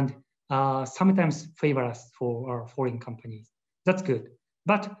and sometimes favorable for foreign companies. That's good.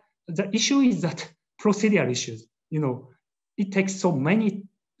 But the issue is that procedural issues, it takes so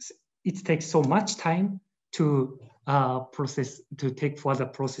much time to take further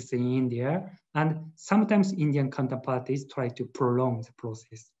process in India. And sometimes Indian counterparties try to prolong the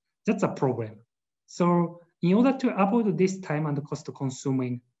process. That's a problem. So in order to avoid this time and cost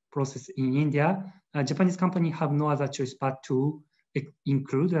consuming process in India, Japanese companies have no other choice but to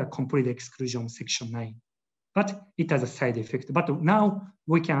include a complete exclusion of Section 9. But it has a side effect. But now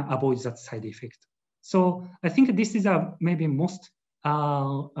we can avoid that side effect. So I think this is a maybe most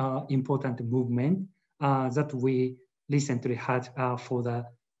important movement that we recently had for the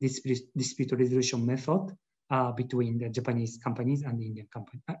dispute resolution method between the Japanese companies and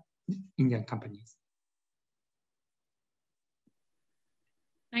Indian companies.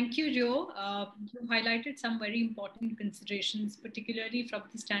 Thank you, Joe. You highlighted some very important considerations, particularly from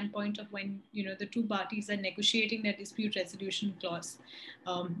the standpoint of when the two parties are negotiating their dispute resolution clause,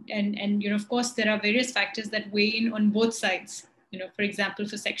 and of course there are various factors that weigh in on both sides. For example,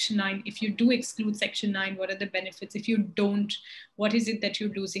 for Section 9, if you do exclude Section 9, what are the benefits? If you don't, what is it that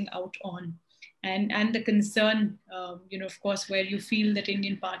you're losing out on? And the concern, of course, where you feel that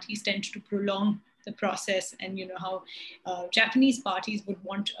Indian parties tend to prolong the process, and how Japanese parties would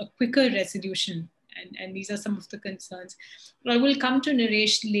want a quicker resolution, and these are some of the concerns. I will come to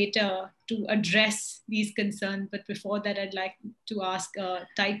Naresh later to address these concerns, but before that I'd like to ask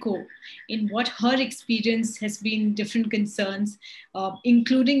Taiko in what her experience has been different concerns,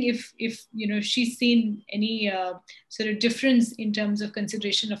 including if she's seen any sort of difference in terms of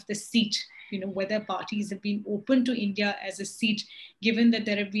consideration of the seat, whether parties have been open to India as a seat, given that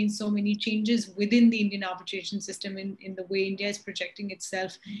there have been so many changes within the Indian arbitration system in the way India is projecting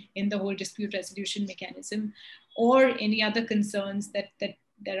itself in the whole dispute resolution mechanism, or any other concerns that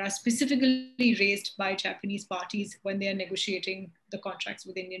are specifically raised by Japanese parties when they are negotiating the contracts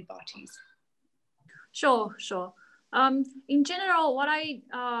with Indian parties. Sure. In general, what I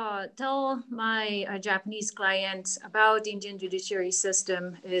tell my Japanese clients about Indian judiciary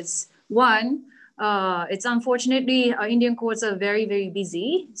system is, one, it's unfortunately Indian courts are very, very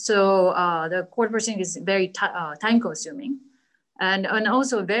busy. So the court proceeding is very time consuming and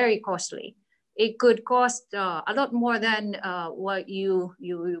also very costly. It could cost a lot more than what you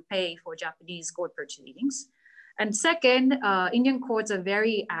pay for Japanese court proceedings. And second, Indian courts are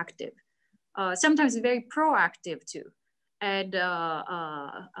very active, sometimes very proactive too. And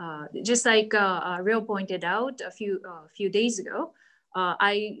just like Real pointed out a few days ago,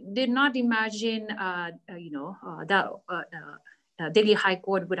 I did not imagine, that Delhi High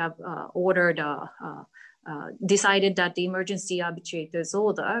Court would have decided that the emergency arbitrator's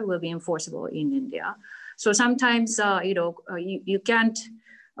order will be enforceable in India. So sometimes, you can't,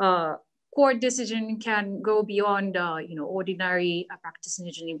 court decision can go beyond, ordinary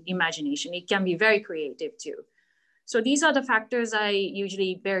practitioner imagination. It can be very creative too. So these are the factors I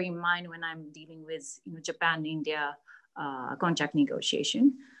usually bear in mind when I'm dealing with Japan-India contract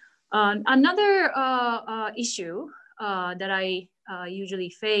negotiation. Another issue that I usually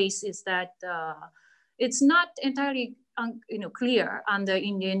face is that it's not entirely clear under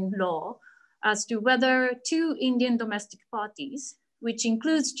Indian law as to whether two Indian domestic parties, which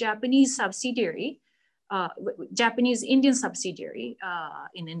includes Japanese Indian subsidiary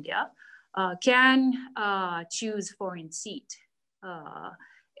in India, can choose foreign seat.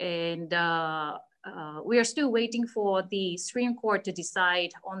 We are still waiting for the Supreme Court to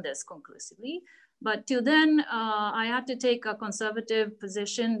decide on this conclusively. But till then, I have to take a conservative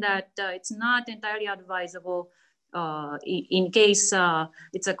position that it's not entirely advisable in case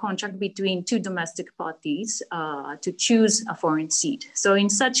it's a contract between two domestic parties to choose a foreign seat. So in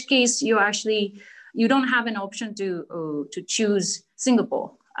such case, you don't have an option to choose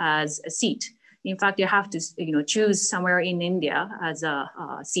Singapore as a seat. In fact, you have to choose somewhere in India as a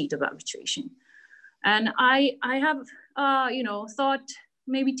seat of arbitration. And I have thought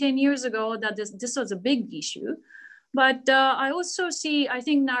maybe 10 years ago that this was a big issue. But I also see, I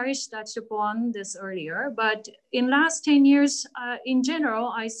think Naresh touched upon this earlier, but in last 10 years, in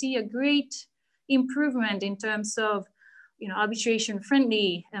general, I see a great improvement in terms of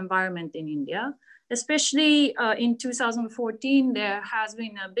arbitration-friendly environment in India. Especially in 2014, there has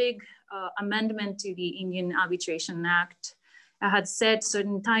been a big amendment to the Indian Arbitration Act. It had set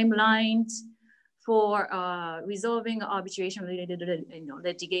certain timelines for resolving arbitration-related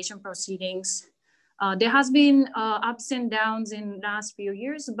litigation proceedings. There has been ups and downs in last few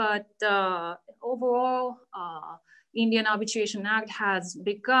years, but overall, Indian Arbitration Act has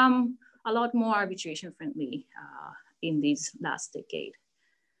become a lot more arbitration friendly in these last decade.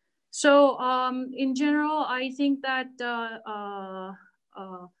 So in general, I think that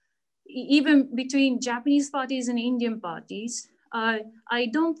even between Japanese parties and Indian parties, I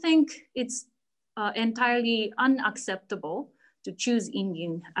don't think it's entirely unacceptable to choose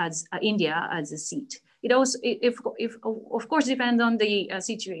India as a seat. It also, if of course, depends on the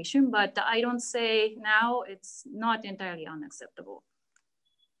situation, but I don't say now it's not entirely unacceptable.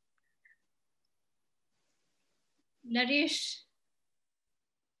 Naresh,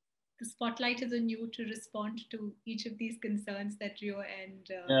 the spotlight is on you to respond to each of these concerns that Rio and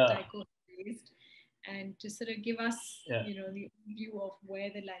Taiko raised, and to sort of give us, you know, the view of where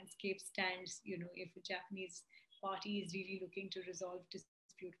the landscape stands. You know, if a Japanese party is really looking to resolve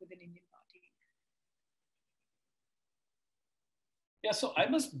dispute with an Indian party. Yeah, so I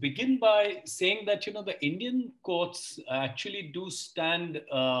must begin by saying that, you know, the Indian courts actually do stand,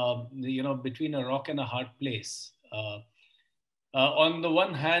 you know, between a rock and a hard place. On the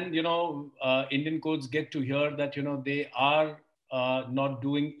one hand, you know, Indian courts get to hear that, you know, they are not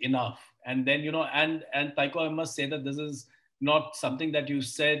doing enough. And then, you know, and Taiko, I must say that this is not something that you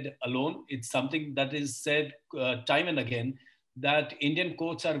said alone. It's something that is said time and again, that Indian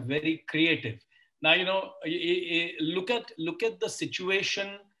courts are very creative. Now, you know, look at the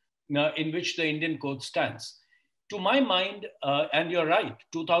situation in which the Indian court stands. To my mind, and you're right,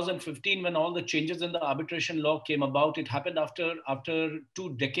 2015, when all the changes in the arbitration law came about, it happened after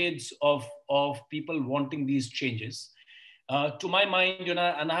 2 decades of people wanting these changes. To my mind, you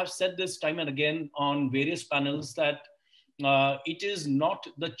know, and I have said this time and again on various panels, that it is not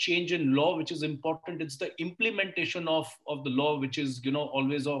the change in law which is important, it's the implementation of the law which is, you know,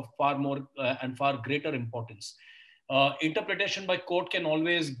 always of far more and far greater importance. Interpretation by court can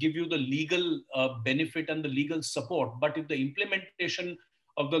always give you the legal benefit and the legal support, but if the implementation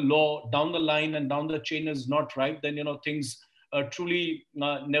of the law down the line and down the chain is not right, then, you know, things truly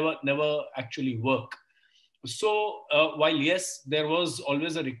never actually work. So while yes, there was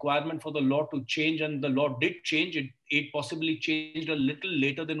always a requirement for the law to change, and the law did change, it possibly changed a little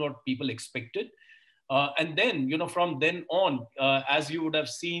later than what people expected. And then, you know, from then on, as you would have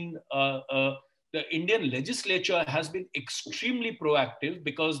seen, the Indian legislature has been extremely proactive,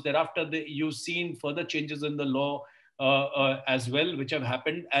 because thereafter you've seen further changes in the law as well, which have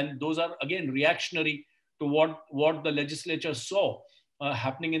happened. And those are, again, reactionary to what the legislature saw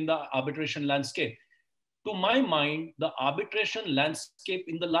happening in the arbitration landscape. To my mind, the arbitration landscape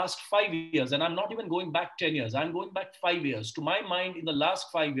in the last 5 years, and I'm not even going back 10 years, I'm going back 5 years. To my mind, in the last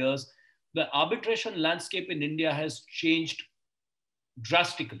 5 years, the arbitration landscape in India has changed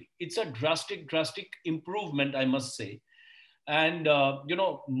drastically. It's a drastic improvement, I must say. And, you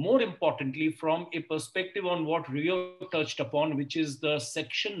know, more importantly, from a perspective on what Rio touched upon, which is the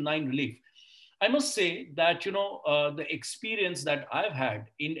Section 9 relief. I must say that, you know, the experience that I've had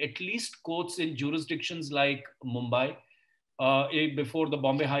in at least courts in jurisdictions like Mumbai, before the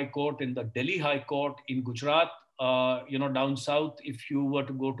Bombay High Court, in the Delhi High Court, in Gujarat, you know, down south, if you were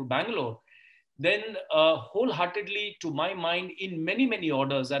to go to Bangalore, then wholeheartedly, to my mind, in many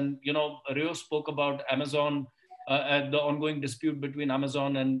orders, and, you know, Rio spoke about Amazon, the ongoing dispute between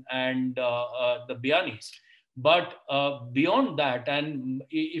Amazon and the Bianis. But beyond that, and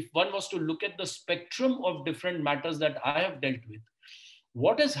if one was to look at the spectrum of different matters that I have dealt with,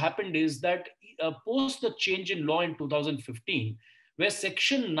 what has happened is that post the change in law in 2015, where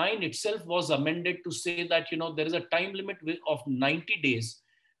Section 9 itself was amended to say that, you know, there is a time limit of 90 days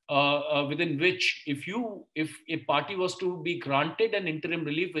within which, if a party was to be granted an interim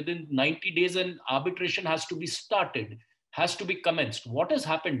relief within 90 days, an arbitration has to be started, has to be commenced. What has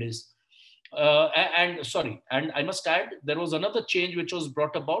happened is, and I must add, there was another change which was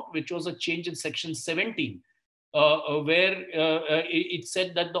brought about, which was a change in Section 17, where it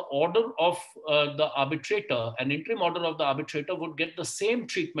said that the order of the arbitrator, an interim order of the arbitrator, would get the same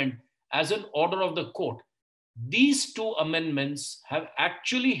treatment as an order of the court. These 2 amendments have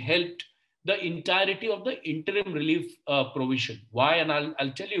actually helped the entirety of the interim relief provision. Why? And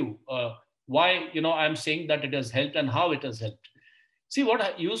I'll tell you why, you know, I'm saying that it has helped and how it has helped. See,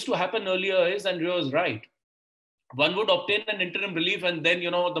 what used to happen earlier is, and Rio is right, one would obtain an interim relief and then, you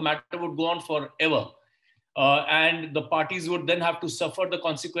know, the matter would go on forever. And the parties would then have to suffer the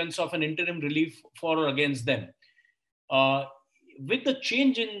consequence of an interim relief for or against them. With the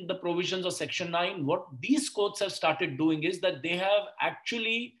change in the provisions of Section 9, what these courts have started doing is that they have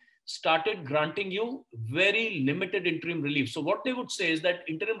actually started granting you very limited interim relief. So what they would say is that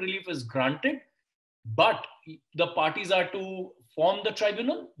interim relief is granted, but the parties are to form the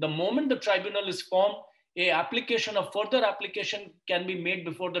tribunal. The moment the tribunal is formed, a further application can be made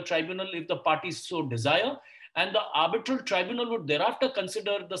before the tribunal if the parties so desire, and the arbitral tribunal would thereafter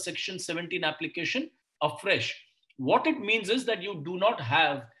consider the Section 17 application afresh. What it means is that you do not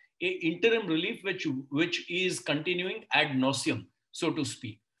have a interim relief which is continuing ad nauseum, so to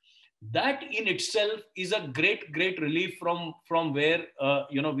speak. That in itself is a great relief from where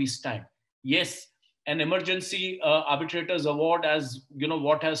we stand. Yes, an emergency arbitrators award, as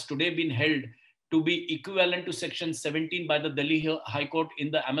what has today been held to be equivalent to Section 17 by the Delhi High Court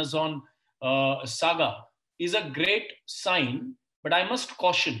in the Amazon saga, is a great sign. But I must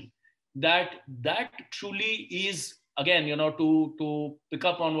caution that truly is, again, to pick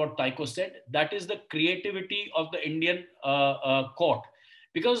up on what Tycho said, that is the creativity of the Indian court.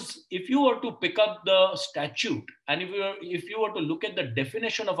 Because if you were to pick up the statute and if you were to look at the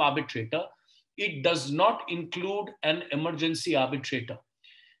definition of arbitrator, it does not include an emergency arbitrator.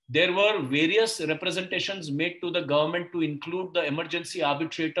 There were various representations made to the government to include the emergency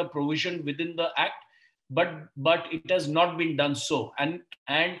arbitrator provision within the act, but it has not been done so. And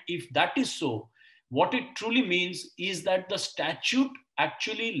if that is so, what it truly means is that the statute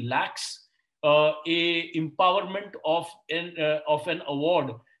actually lacks a empowerment of an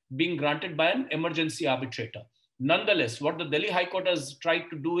award being granted by an emergency arbitrator. Nonetheless, what the Delhi High Court has tried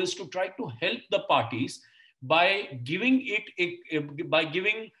to do is to try to help the parties by giving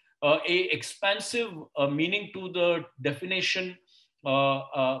a expansive meaning to the definition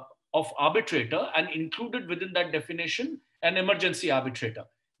of arbitrator, and included within that definition an emergency arbitrator.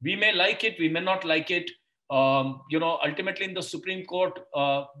 We may like it, we may not like it. Ultimately in the Supreme Court,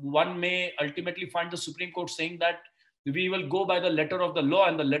 one may ultimately find the Supreme Court saying that we will go by the letter of the law,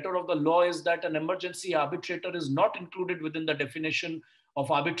 and the letter of the law is that an emergency arbitrator is not included within the definition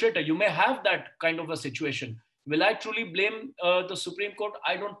of arbitrator. You may have that kind of a situation. Will I truly blame the Supreme Court?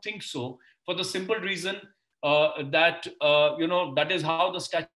 I don't think so, for the simple reason that is how the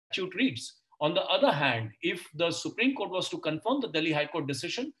statute reads. On the other hand, if the Supreme Court was to confirm the Delhi High Court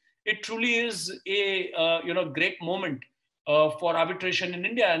decision, it truly is a great moment for arbitration in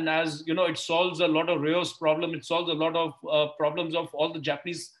India. And as you know, it solves a lot of Rio's problem. It solves a lot of problems of all the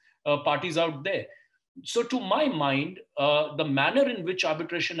Japanese parties out there. So to my mind, the manner in which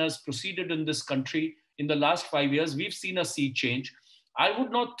arbitration has proceeded in this country in the last 5 years, we've seen a sea change. I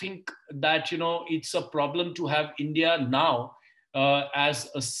would not think that it's a problem to have India now as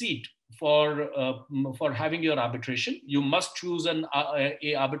a seat for having your arbitration. You must choose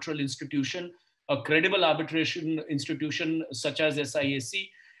a arbitral institution, a credible arbitration institution such as SIAC.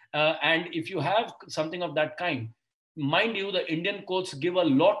 And if you have something of that kind, mind you, the Indian courts give a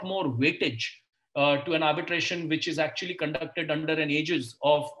lot more weightage to an arbitration which is actually conducted under an aegis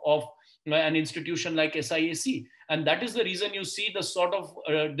of an institution like SIAC. And that is the reason you see the sort of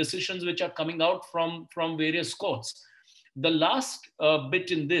decisions which are coming out from various courts. The last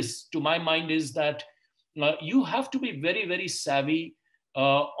bit in this, to my mind, is that you have to be very, very savvy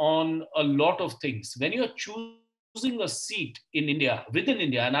on a lot of things. When you're choosing a seat in India, within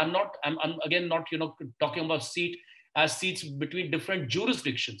India, and I'm again not talking about as seats between different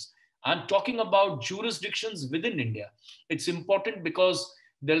jurisdictions. I'm talking about jurisdictions within India. It's important because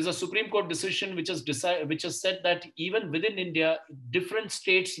there is a Supreme Court decision which has said that even within India, different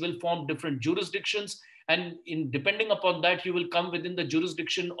states will form different jurisdictions. And depending upon that, you will come within the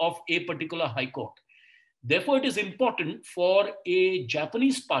jurisdiction of a particular high court. Therefore, it is important for a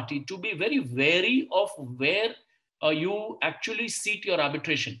Japanese party to be very wary of where you actually seat your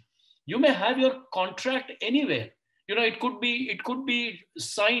arbitration. You may have your contract anywhere. It could be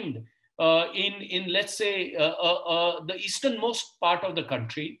signed in let's say the easternmost part of the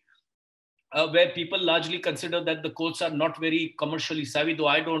country, where people largely consider that the courts are not very commercially savvy, though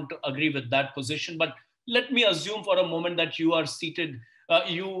I don't agree with that position. But let me assume for a moment that you are seated,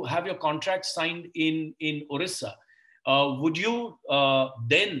 you have your contract signed in Orissa. Would you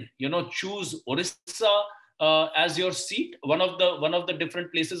then choose Orissa as your seat, one of the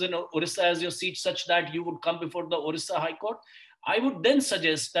different places in Orissa as your seat, such that you would come before the Orissa High Court? I would then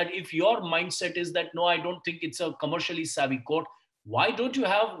suggest that if your mindset is that no, I don't think it's a commercially savvy court, why don't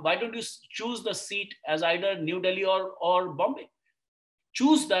you choose the seat as either New Delhi or Bombay?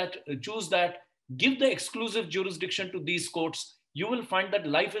 Choose that, give the exclusive jurisdiction to these courts. You will find that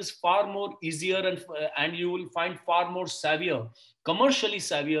life is far more easier, and you will find far more commercially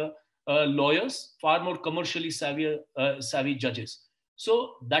savvier lawyers, far more commercially savvy judges.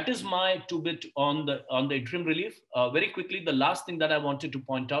 So that is my 2 bit on the interim relief. Very quickly, the last thing that I wanted to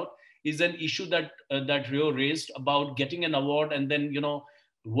point out is an issue that Rio raised about getting an award, and then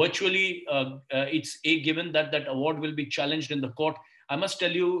virtually it's a given that award will be challenged in the court. I must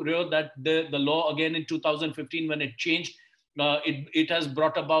tell you, Rio, that the law again in 2015, when it changed, it has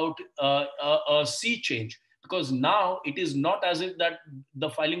brought about a sea change, because now it is not as if that the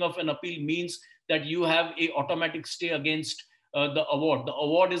filing of an appeal means that you have a automatic stay against the award. The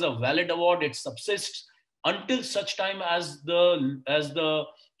award is a valid award. It subsists until such time as the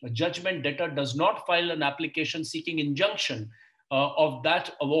judgment debtor does not file an application seeking injunction of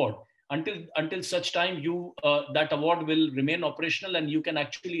that award. Until such time, that award will remain operational and you can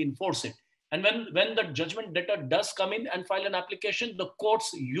actually enforce it. And when the judgment debtor does come in and file an application, the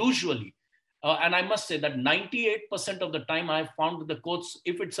courts usually, and I must say that 98% of the time I have found the courts,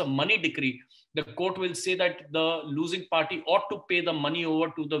 if it's a money decree, the court will say that the losing party ought to pay the money over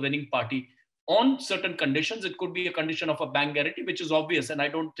to the winning party on certain conditions. It could be a condition of a bank guarantee, which is obvious, and I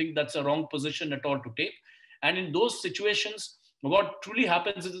don't think that's a wrong position at all to take. And in those situations, what truly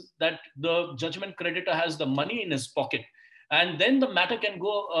happens is that the judgment creditor has the money in his pocket, and then the matter can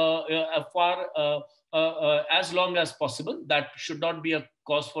go as long as possible. That should not be a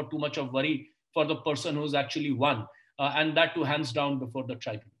cause for too much of worry for the person who's actually won, and that too hands down before the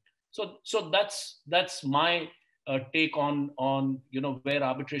tribunal. So that's my take on where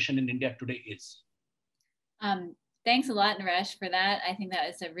arbitration in India today is. Thanks a lot, Naresh, for that. I think that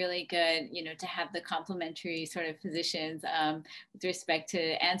is a really good, to have the complementary sort of positions with respect to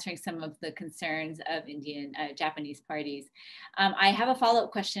answering some of the concerns of Japanese parties. I have a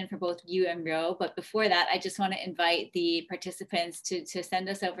follow-up question for both you and Ryo, but before that, I just want to invite the participants to send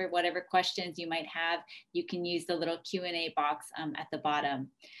us over whatever questions you might have. You can use the little Q&A box at the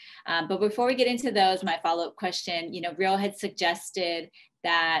bottom. But before we get into those, my follow-up question, Ryo had suggested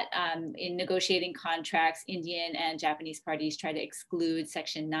that in negotiating contracts, Indian and Japanese parties try to exclude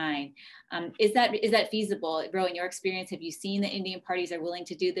Section 9. Is that feasible? Ryo, in your experience, have you seen that Indian parties are willing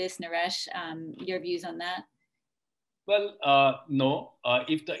to do this? Naresh, your views on that? Well, no.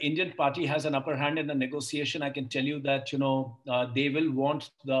 If the Indian party has an upper hand in the negotiation, I can tell you that they will want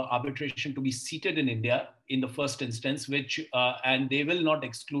the arbitration to be seated in India in the first instance, and they will not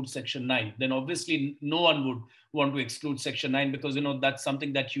exclude Section 9. Then obviously no one would want to exclude Section 9, because that's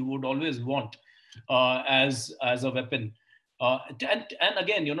something that you would always want as a weapon. And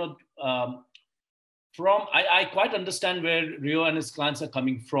again, I quite understand where Ryo and his clients are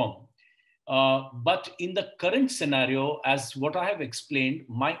coming from. But in the current scenario, as what I have explained,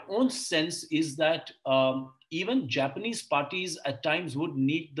 my own sense is that even Japanese parties at times would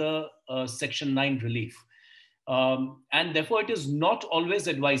need the Section 9 relief. And therefore, it is not always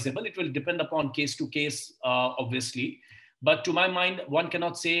advisable. It will depend upon case to case, obviously. But to my mind, one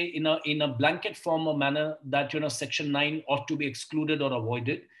cannot say in a blanket form or manner that Section 9 ought to be excluded or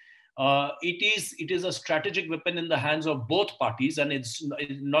avoided. It is a strategic weapon in the hands of both parties, and it's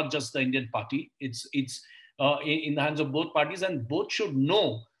not just the Indian party. It's in the hands of both parties, and both should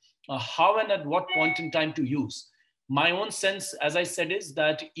know how and at what point in time to use. My own sense, as I said, is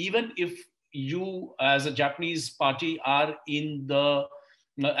that even if you as a Japanese party are at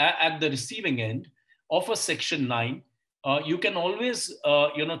the receiving end of a Section 9, you can always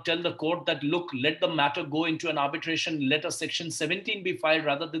tell the court that, look, let the matter go into an arbitration, let a Section 17 be filed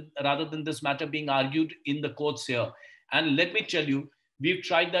rather than this matter being argued in the courts here. And let me tell you, we've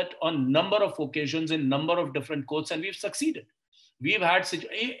tried that on a number of occasions in a number of different courts, and we've succeeded. We've had,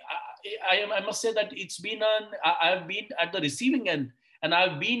 I must say that I've been at the receiving end and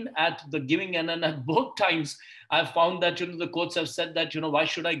I've been at the giving end, and at both times I've found that the courts have said that why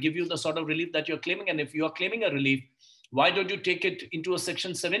should I give you the sort of relief that you're claiming, and if you are claiming a relief, why don't you take it into a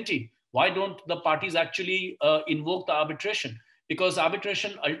Section 17? Why don't the parties actually invoke the arbitration? Because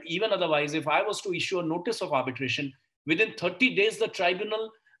arbitration, even otherwise, if I was to issue a notice of arbitration, within 30 days the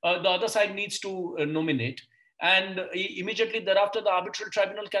tribunal, the other side needs to nominate, and immediately thereafter the arbitral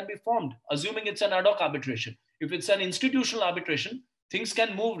tribunal can be formed, assuming it's an ad hoc arbitration. If it's an institutional arbitration, things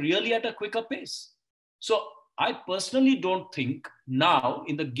can move really at a quicker pace. So I personally don't think now,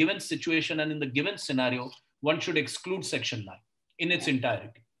 in the given situation and in the given scenario, one should exclude Section 9 in its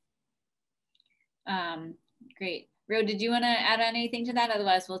entirety. Great. Ryo, did you want to add anything to that?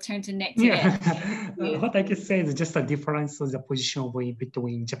 Otherwise, we'll turn to Nick. What I can say is just a difference of the position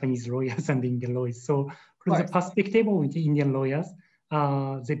between Japanese lawyers and Indian lawyers. So from the perspective of the Indian lawyers,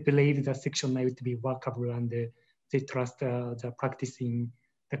 they believe that Section 9 would be workable, and they trust the practice in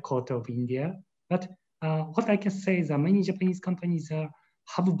the court of India. But what I can say is that many Japanese companies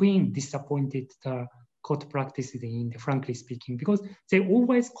have been disappointed the court practices in India, frankly speaking, because they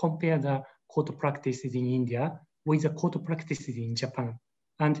always compare the court practices in India with the court practices in Japan.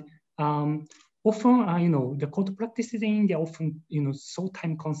 And often, the court practices in India often, so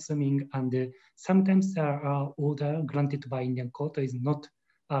time consuming, and sometimes the order granted by Indian court is not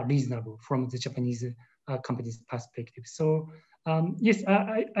reasonable from the Japanese company's perspective. So yes,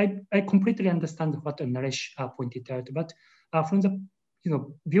 I completely understand what Naresh pointed out, but from the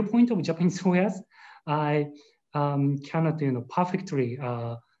viewpoint of Japanese lawyers, I cannot perfectly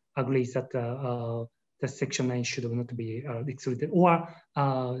agree that the Section 9 should not be excluded, or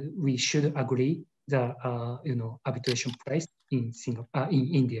we should agree the arbitration price in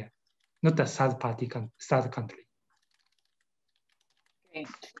India, not a third country. Great.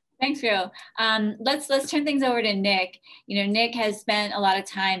 Thanks, Ryo. Let's turn things over to Nick. Nick has spent a lot of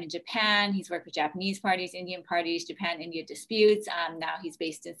time in Japan. He's worked with Japanese parties, Indian parties, Japan-India disputes. Now he's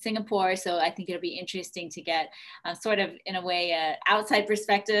based in Singapore. So I think it'll be interesting to get sort of, in a way, outside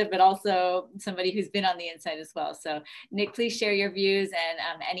perspective, but also somebody who's been on the inside as well. So Nick, please share your views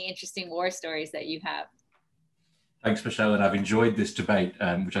and any interesting war stories that you have. Thanks, Michelle, and I've enjoyed this debate,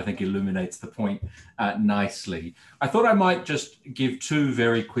 which I think illuminates the point nicely. I thought I might just give two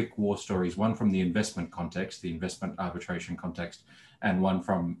very quick war stories, one from the investment context, the investment arbitration context, and one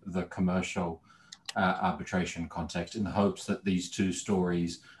from the commercial arbitration context, in the hopes that these two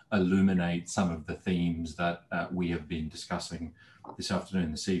stories illuminate some of the themes that we have been discussing this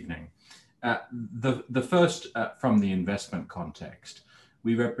afternoon, this evening. The first from the investment context,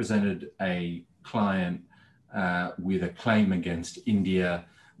 we represented a client with a claim against India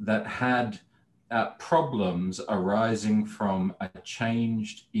that had problems arising from a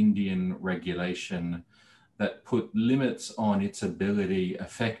changed Indian regulation that put limits on its ability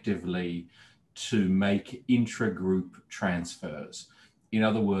effectively to make intra-group transfers. In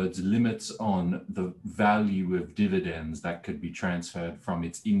other words, limits on the value of dividends that could be transferred from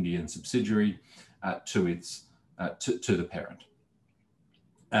its Indian subsidiary to the parent.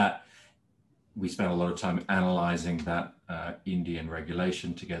 We spent a lot of time analyzing that Indian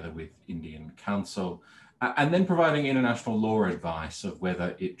regulation together with Indian counsel, and then providing international law advice of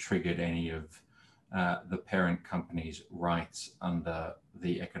whether it triggered any of the parent company's rights under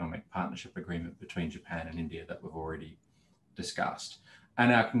the economic partnership agreement between Japan and India that we've already discussed.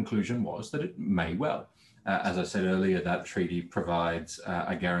 And our conclusion was that it may well. As I said earlier, that treaty provides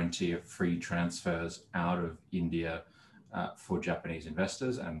a guarantee of free transfers out of India for Japanese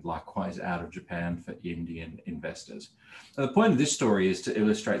investors, and likewise out of Japan for Indian investors. Now, the point of this story is to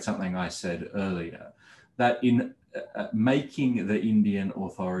illustrate something I said earlier, that in making the Indian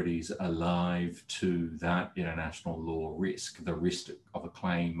authorities alive to that international law risk, the risk of a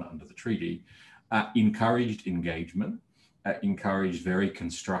claim under the treaty, encouraged engagement, encouraged very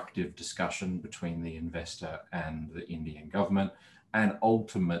constructive discussion between the investor and the Indian government, and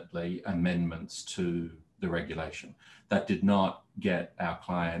ultimately amendments to the regulation. That did not get our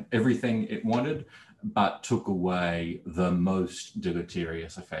client everything it wanted, but took away the most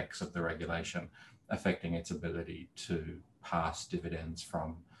deleterious effects of the regulation, affecting its ability to pass dividends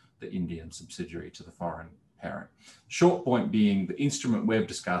from the Indian subsidiary to the foreign parent. Short point being, the instrument we've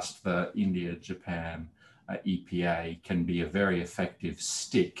discussed, the India-Japan EPA, can be a very effective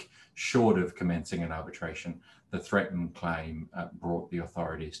stick short of commencing an arbitration. The threatened claim brought the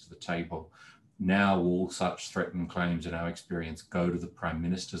authorities to the table. Now all such threatened claims, in our experience, go to the Prime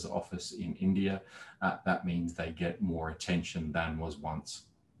Minister's office in India. That means they get more attention than was once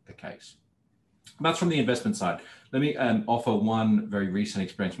the case. That's from the investment side. Let me offer one very recent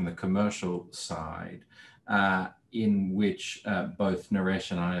experience from the commercial side, in which both Naresh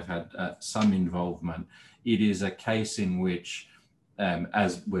and I have had some involvement. It is a case in which,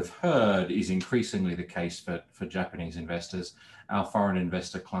 as we've heard, is increasingly the case for Japanese investors. Our foreign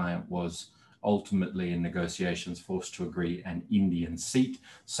investor client was ultimately in negotiations forced to agree an Indian seat.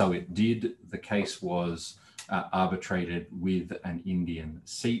 So it did. The case was arbitrated with an Indian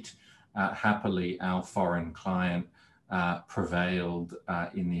seat. Happily, our foreign client prevailed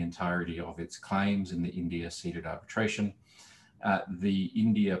in the entirety of its claims in the India seated arbitration. The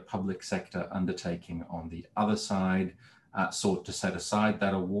India public sector undertaking on the other side sought to set aside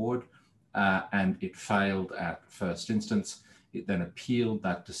that award, and it failed at first instance. It then appealed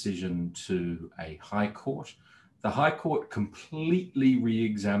that decision to a high court. The high court completely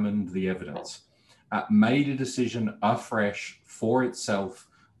re-examined the evidence, made a decision afresh for itself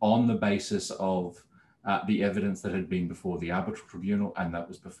on the basis of the evidence that had been before the arbitral tribunal, and that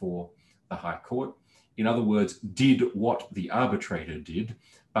was before the high court. In other words, did what the arbitrator did,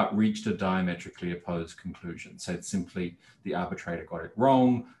 but reached a diametrically opposed conclusion. Said simply, the arbitrator got it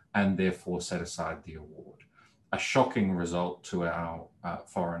wrong and therefore set aside the award. A shocking result to our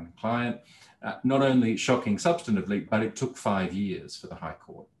foreign client, not only shocking substantively, but it took 5 years for the High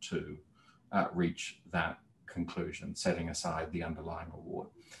Court to reach that conclusion, setting aside the underlying award.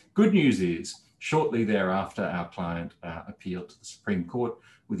 Good news is, shortly thereafter, our client appealed to the Supreme Court.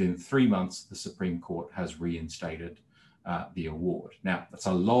 Within 3 months, the Supreme Court has reinstated the award. Now, that's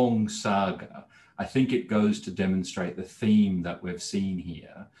a long saga. I think it goes to demonstrate the theme that we've seen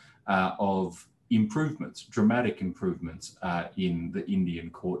here of improvements, dramatic improvements in the Indian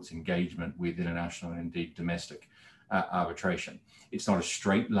court's engagement with international and indeed domestic arbitration. It's not a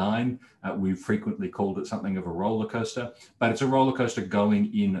straight line. We've frequently called it something of a roller coaster, but it's a roller coaster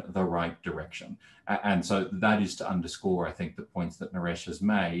going in the right direction. And so that is to underscore, I think, the points that Naresh has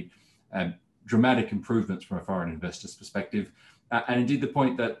made. Dramatic improvements from a foreign investor's perspective. And indeed the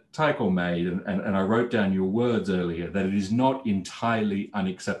point that Tycho made, and I wrote down your words earlier, that it is not entirely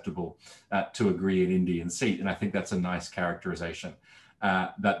unacceptable to agree an Indian seat. And I think that's a nice characterization,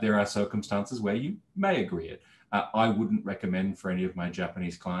 that there are circumstances where you may agree it. I wouldn't recommend for any of my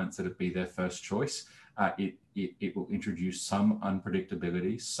Japanese clients that it be their first choice. It will introduce some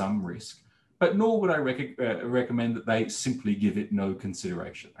unpredictability, some risk, but nor would I recommend that they simply give it no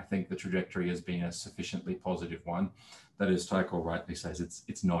consideration. I think the trajectory has been a sufficiently positive one that, as Tycho rightly says,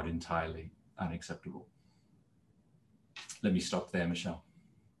 it's not entirely unacceptable. Let me stop there, Michelle.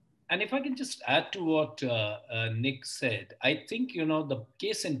 And if I can just add to what Nick said, I think, the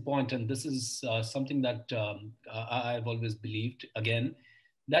case in point, and this is something that I've always believed, again,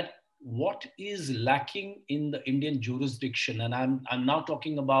 that what is lacking in the Indian jurisdiction, and I'm now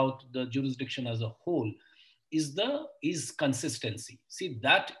talking about the jurisdiction as a whole, is consistency. See,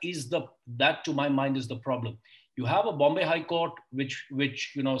 that to my mind is the problem. You have a Bombay High Court which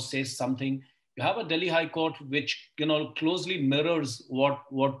says something. You have a Delhi High Court which closely mirrors what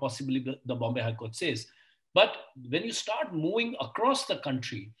possibly the Bombay High Court says. But when you start moving across the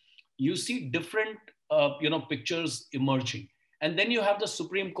country, you see different pictures emerging. And then you have the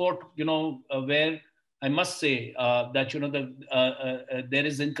Supreme Court, where I must say that there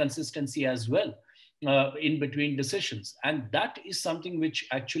is inconsistency as well in between decisions, and that is something which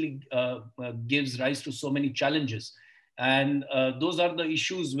actually gives rise to so many challenges. And those are the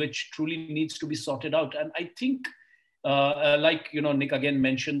issues which truly needs to be sorted out. And I think, like Nick again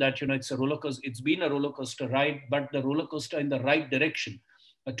mentioned that it's a roller coaster. It's been a roller coaster ride, but the roller coaster in the right direction.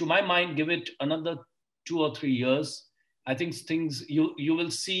 To my mind, give it another 2 or 3 years. I think you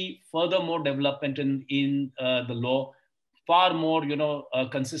will see further more development in the law, far more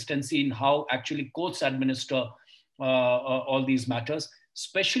consistency in how actually courts administer all these matters.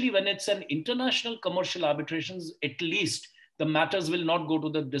 Especially when it's an international commercial arbitrations, at least the matters will not go to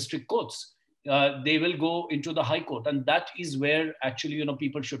the district courts. They will go into the High Court. And that is where actually,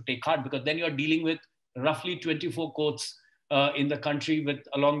 people should take heart, because then you're dealing with roughly 24 courts in the country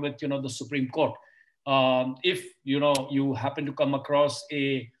along with, the Supreme Court. If, you happen to come across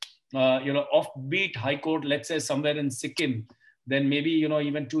a, offbeat High Court, let's say somewhere in Sikkim, then maybe,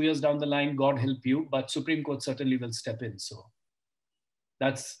 even 2 years down the line, God help you, but Supreme Court certainly will step in. So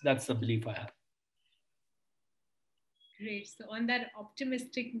that's the belief I have. Great. So on that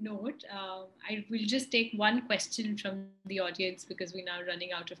optimistic note, I will just take one question from the audience because we're now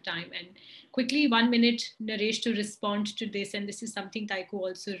running out of time. And quickly, 1 minute, Naresh, to respond to this. And this is something Tycho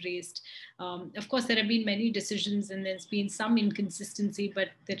also raised. Of course, there have been many decisions and there's been some inconsistency, but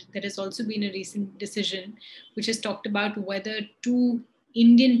there has also been a recent decision which has talked about whether 2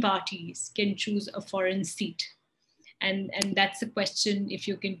 Indian parties can choose a foreign seat. And that's a question, if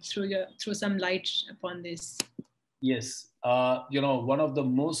you can throw some light upon this. Yes, one of the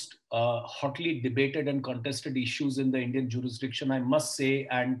most hotly debated and contested issues in the Indian jurisdiction, I must say,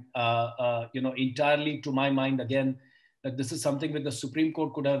 and entirely to my mind, again, that this is something that the Supreme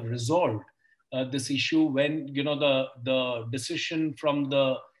Court could have resolved this issue when the decision from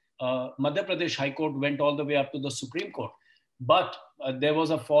the Madhya Pradesh High Court went all the way up to the Supreme Court. But there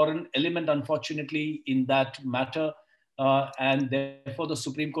was a foreign element, unfortunately, in that matter. And therefore, the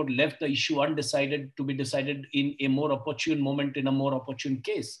Supreme Court left the issue undecided to be decided in a more opportune moment, in a more opportune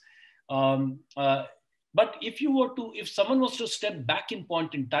case. But if someone was to step back in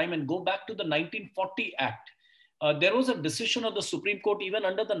point in time and go back to the 1940 Act, there was a decision of the Supreme Court even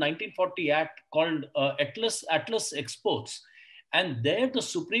under the 1940 Act called Atlas Exports. And there the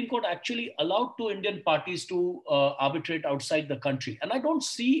Supreme Court actually allowed 2 Indian parties to arbitrate outside the country. And I don't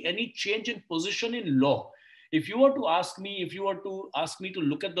see any change in position in law. If you were to ask me to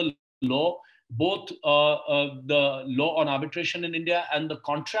look at the law, both the law on arbitration in India and the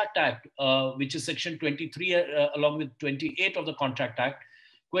Contract Act, which is Section 23 along with 28 of the Contract Act,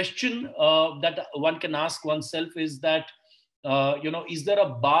 question that one can ask oneself is that, is there a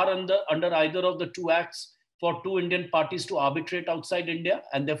bar under either of the 2 acts for 2 Indian parties to arbitrate outside India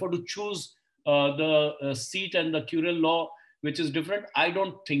and therefore to choose the seat and the curial law, which is different? I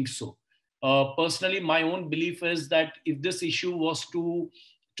don't think so. Personally, my own belief is that if this issue was to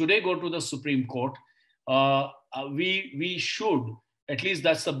today go to the Supreme Court, we should, at least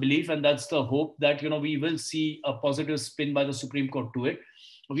that's the belief and that's the hope, that we will see a positive spin by the Supreme Court to it.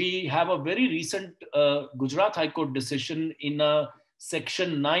 We have a very recent Gujarat High Court decision in a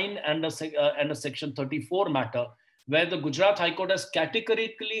Section 9 and a Section 34 matter, where the Gujarat High Court has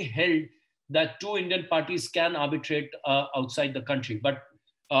categorically held that two Indian parties can arbitrate outside the country. But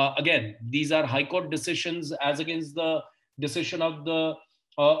again, these are High Court decisions as against the decision of the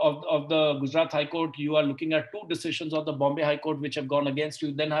Gujarat High Court. You are looking at two decisions of the Bombay High Court which have gone against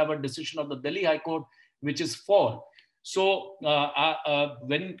you. Then have a decision of the Delhi High Court which is for. So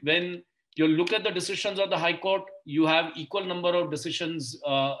when you look at the decisions of the High Court, you have equal number of decisions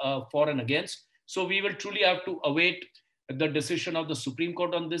for and against. So we will truly have to await the decision of the Supreme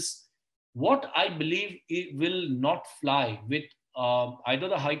Court on this. What I believe it will not fly with either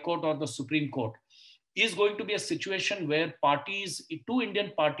the High Court or the Supreme Court is going to be a situation where two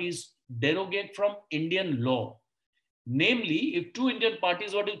Indian parties derogate from Indian law. Namely, if two Indian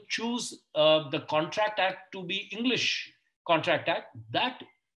parties were to choose the Contract Act to be English Contract Act,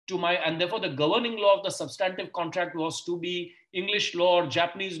 and therefore the governing law of the substantive contract was to be English law or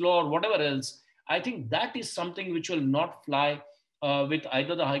Japanese law or whatever else, I think that is something which will not fly with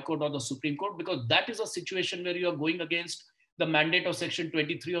either the High Court or the Supreme Court, because that is a situation where you are going against the mandate of Section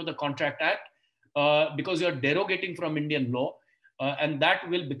 23 of the Contract Act, because you are derogating from Indian law, and that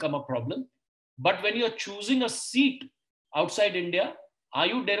will become a problem. But when you are choosing a seat outside India, are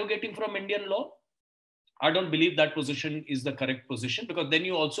you derogating from Indian law? I don't believe that position is the correct position, because then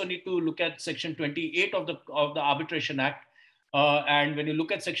you also need to look at Section 28 of the Arbitration Act. And when you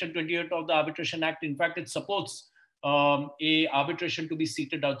look at Section 28 of the Arbitration Act, in fact, it supports a arbitration to be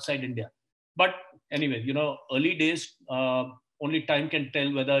seated outside India. But anyway, early days, only time can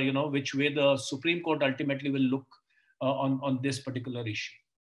tell whether, which way the Supreme Court ultimately will look on this particular issue.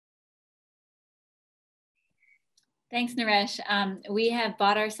 Thanks, Naresh. We have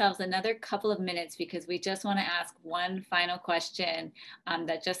bought ourselves another couple of minutes because we just want to ask one final question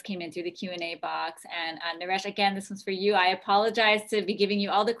that just came in through the Q&A box. And Naresh, again, this one's for you. I apologize to be giving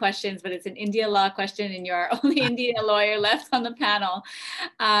you all the questions, but it's an India law question and you're only India lawyer left on the panel.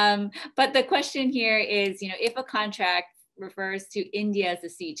 But the question here is, if a contract refers to India as the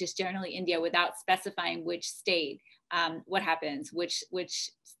seat, just generally India, without specifying which state, what happens? Which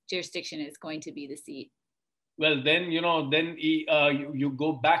jurisdiction is going to be the seat? Well, then, you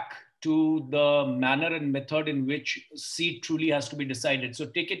go back to the manner and method in which seat truly has to be decided. So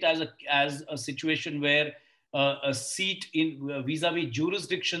take it as a situation where a seat in vis-a-vis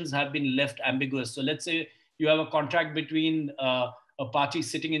jurisdictions have been left ambiguous. So let's say you have a contract between a party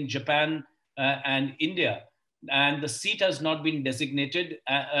sitting in Japan and India, and the seat has not been designated.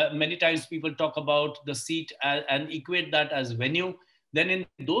 Many times people talk about the seat and equate that as venue. Then in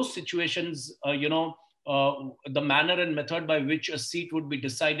those situations, the manner and method by which a seat would be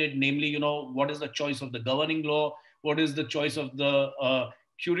decided, namely, what is the choice of the governing law, what is the choice of the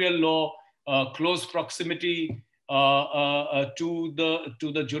curial law, close proximity to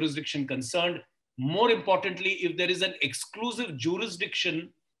the jurisdiction concerned. More importantly, if there is an exclusive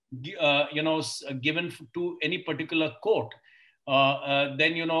jurisdiction, given to any particular court,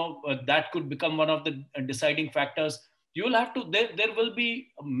 then that could become one of the deciding factors. You will have to, there will be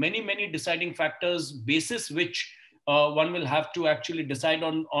many deciding factors basis which one will have to actually decide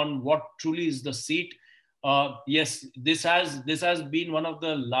on what truly is the seat. Yes, this has been one of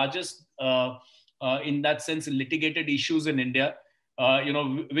the largest, in that sense, litigated issues in India.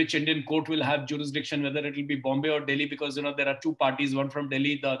 Which Indian court will have jurisdiction, whether it will be Bombay or Delhi, because there are two parties, one from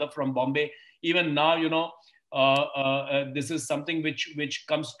Delhi, the other from Bombay. Even now, this is something which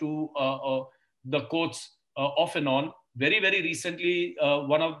comes to the courts off and on. Very recently,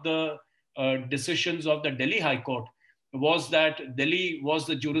 one of the decisions of the Delhi High Court was that Delhi was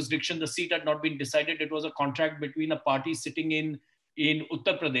the jurisdiction. The seat had not been decided. It was a contract between a party sitting in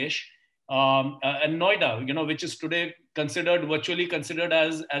Uttar Pradesh and Noida, which is today virtually considered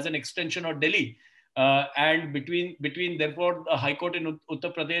as an extension of Delhi. And between therefore the High Court in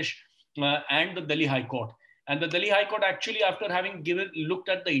Uttar Pradesh and the Delhi High Court. And the Delhi High Court actually, after having looked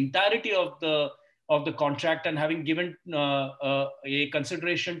at the entirety of the contract and having given a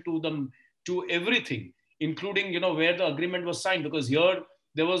consideration to everything, including where the agreement was signed, because here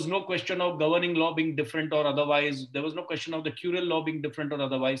there was no question of governing law being different or otherwise. There was no question of the curial law being different or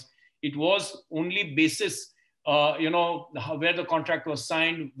otherwise. It was only basis, where the contract was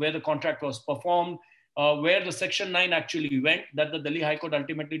signed, where the contract was performed, where the Section 9 actually went, that the Delhi High Court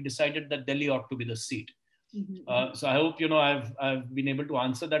ultimately decided that Delhi ought to be the seat. So I hope, I've been able to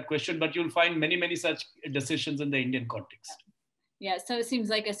answer that question, but you'll find many, many such decisions in the Indian context. Yeah, so it seems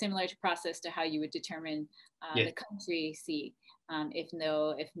like a similar process to how you would determine Yes. the country seat if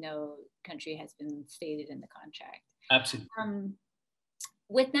no country has been stated in the contract. Absolutely.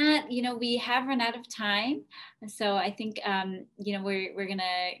 With that, we have run out of time. So I think, we're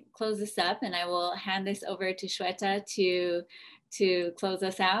gonna close this up, and I will hand this over to Shweta to close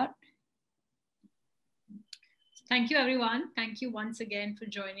us out. Thank you, everyone. Thank you once again for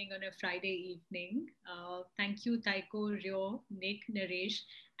joining on a Friday evening. Thank you, Taiko, Ryo, Nick, Naresh,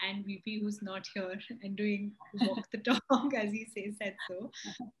 and VP, who's not here and doing walk the talk, as he said so.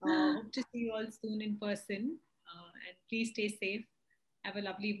 Hope to see you all soon in person. And please stay safe. Have a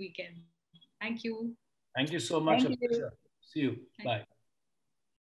lovely weekend. Thank you. Thank you so much. Thank you. See you. Bye.